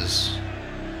is,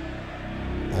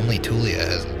 only Tulia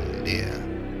has an idea.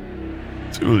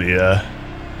 Tulia,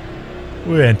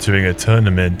 we're entering a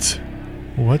tournament.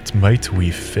 What might we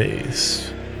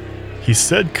face? He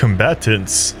said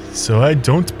combatants, so I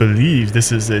don't believe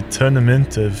this is a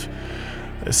tournament of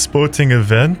a sporting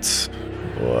event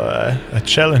or a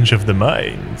challenge of the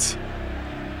mind.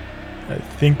 I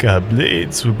think our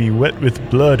blades will be wet with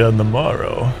blood on the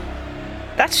morrow.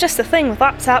 That's just the thing with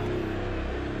Laptop.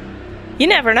 You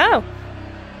never know.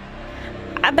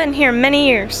 I've been here many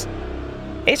years.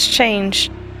 It's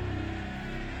changed.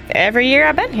 Every year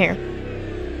I've been here.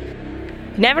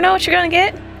 You never know what you're gonna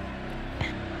get.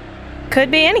 Could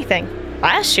be anything.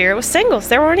 Last year it was singles.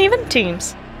 There weren't even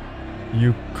teams.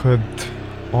 You could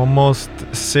almost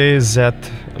say that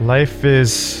life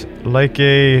is like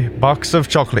a box of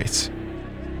chocolates.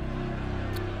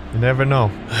 You never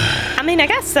know. I mean, I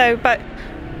guess so, but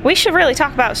we should really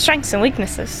talk about strengths and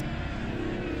weaknesses.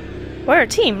 We're a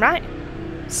team, right?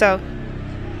 So,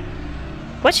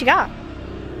 what you got?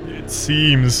 It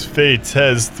seems fate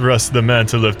has thrust the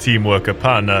mantle of teamwork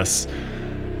upon us.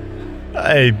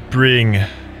 I bring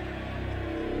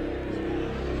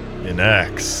an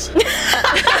axe.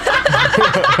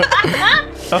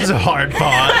 That was a hard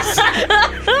pause.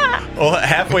 Well,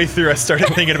 halfway through, I started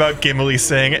thinking about Gimli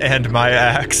saying, "And my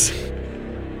axe."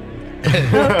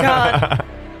 Oh, God.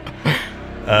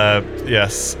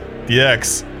 Yes, the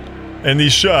axe, and the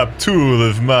sharp tool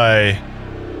of my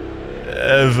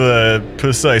ever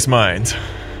precise mind.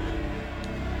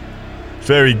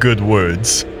 Very good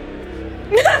words.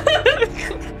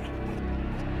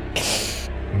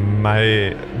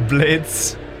 My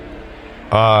blades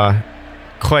are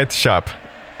quite sharp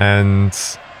and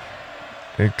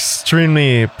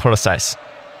extremely precise.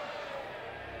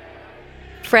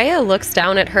 Freya looks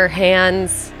down at her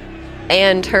hands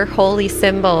and her holy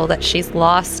symbol that she's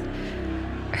lost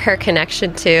her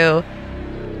connection to.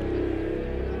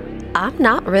 I'm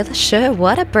not really sure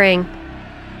what I bring.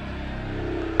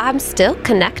 I'm still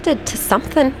connected to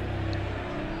something.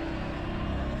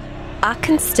 I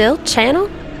can still channel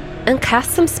and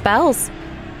cast some spells.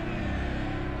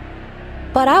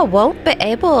 But I won't be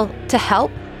able to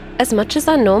help as much as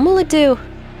I normally do.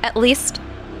 At least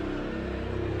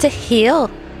to heal.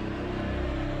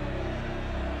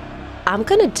 I'm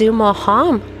gonna do more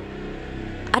harm.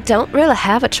 I don't really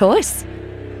have a choice.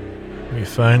 We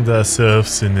find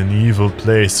ourselves in an evil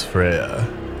place, Freya.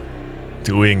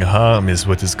 Doing harm is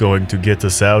what is going to get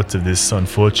us out of this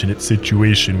unfortunate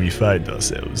situation we find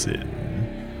ourselves in.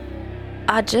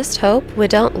 I just hope we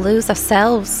don't lose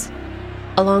ourselves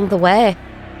along the way.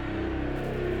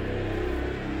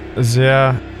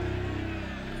 There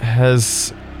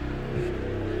has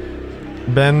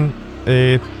been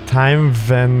a time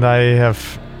when I have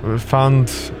found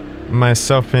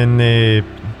myself in a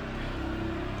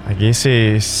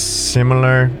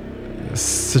similar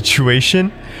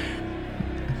situation.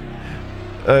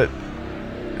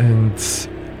 And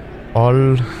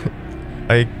all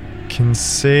I can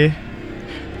say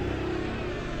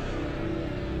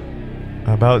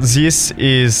about this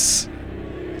is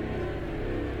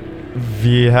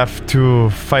we have to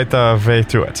fight our way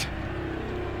through it.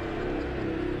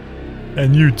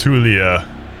 And you, Tulia,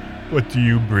 what do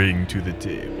you bring to the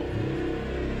table?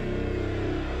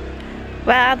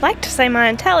 Well, I'd like to say my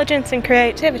intelligence and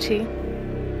creativity.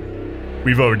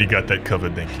 We've already got that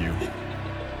covered, thank you.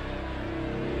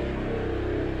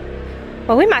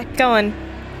 Well, we might go in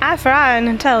eye for eye on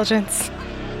intelligence.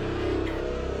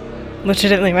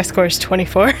 Legitimately, my score is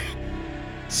 24.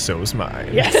 So is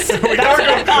mine. Yes. we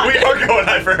are going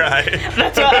eye for eye.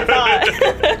 That's what I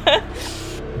thought.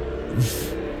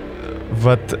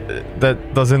 But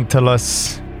that doesn't tell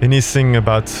us anything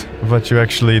about what you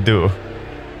actually do.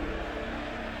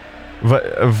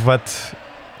 What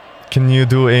can you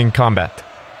do in combat?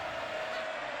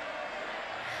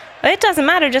 It doesn't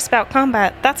matter just about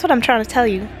combat. That's what I'm trying to tell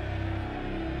you.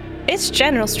 It's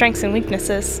general strengths and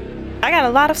weaknesses. I got a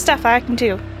lot of stuff I can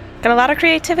do. Got a lot of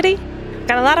creativity.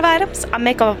 Got a lot of items. I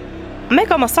make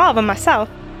almost all of them myself.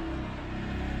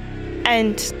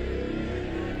 And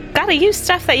gotta use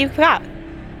stuff that you've got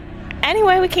any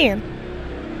way we can.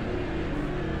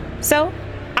 So,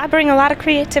 I bring a lot of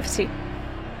creativity.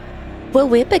 Will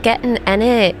we be getting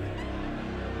any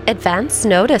advance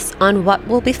notice on what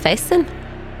we'll be facing?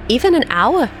 Even an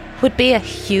hour would be a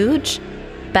huge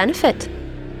benefit.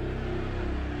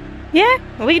 Yeah,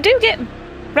 we do get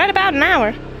right about an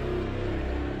hour.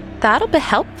 That'll be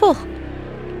helpful.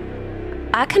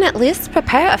 I can at least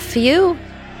prepare a few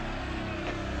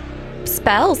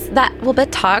spells that will be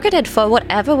targeted for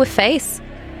whatever we face.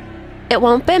 It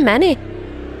won't be many.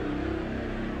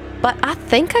 But I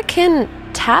think I can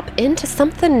tap into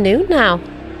something new now.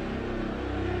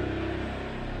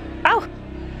 Oh,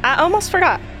 I almost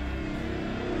forgot.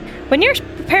 When you're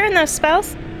preparing those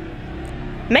spells,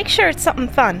 make sure it's something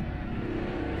fun.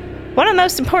 One of the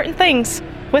most important things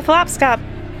with Lopscop,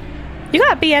 you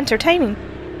gotta be entertaining.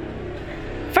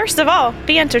 First of all,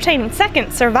 be entertaining.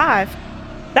 Second, survive.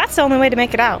 That's the only way to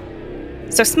make it out.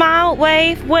 So smile,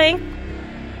 wave, wink.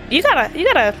 You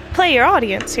gotta play your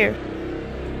audience here.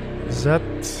 That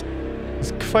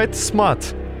is quite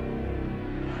smart.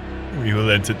 We will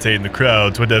entertain the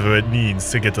crowd, whatever it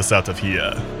means to get us out of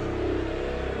here.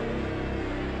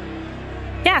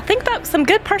 Yeah, think about some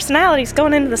good personalities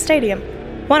going into the stadium.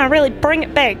 Want to really bring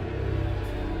it big.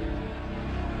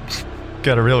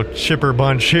 Got a real chipper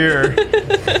bunch here.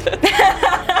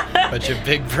 Bunch of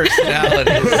big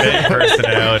personalities. Big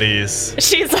personalities.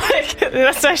 She's like,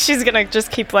 that's why she's gonna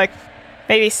just keep like,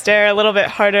 maybe stare a little bit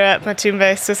harder at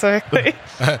Matumbe specifically.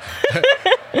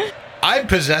 I'm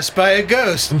possessed by a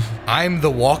ghost. I'm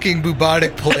the walking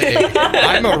bubonic plague.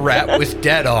 I'm a rat with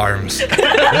dead arms.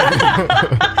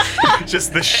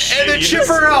 Just the And a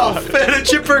chipper elf. And a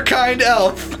chipper kind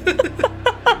elf.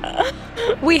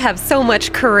 We have so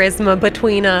much charisma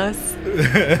between us.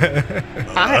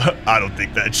 I don't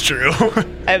think that's true.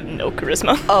 I have no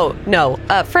charisma. Oh, no.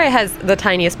 Freya has the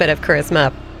tiniest bit of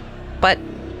charisma, but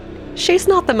she's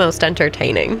not the most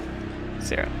entertaining.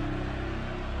 0.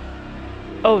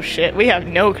 Oh shit, we have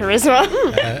no charisma.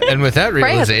 And with that Freya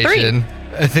has 3. realization,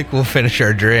 I think we'll finish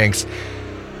our drinks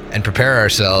and prepare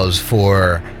ourselves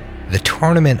for the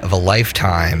tournament of a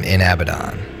lifetime in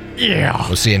Abbadon. Yeah.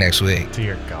 We'll see you next week.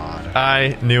 Dear God.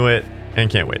 I knew it and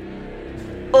can't wait.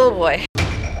 Oh boy.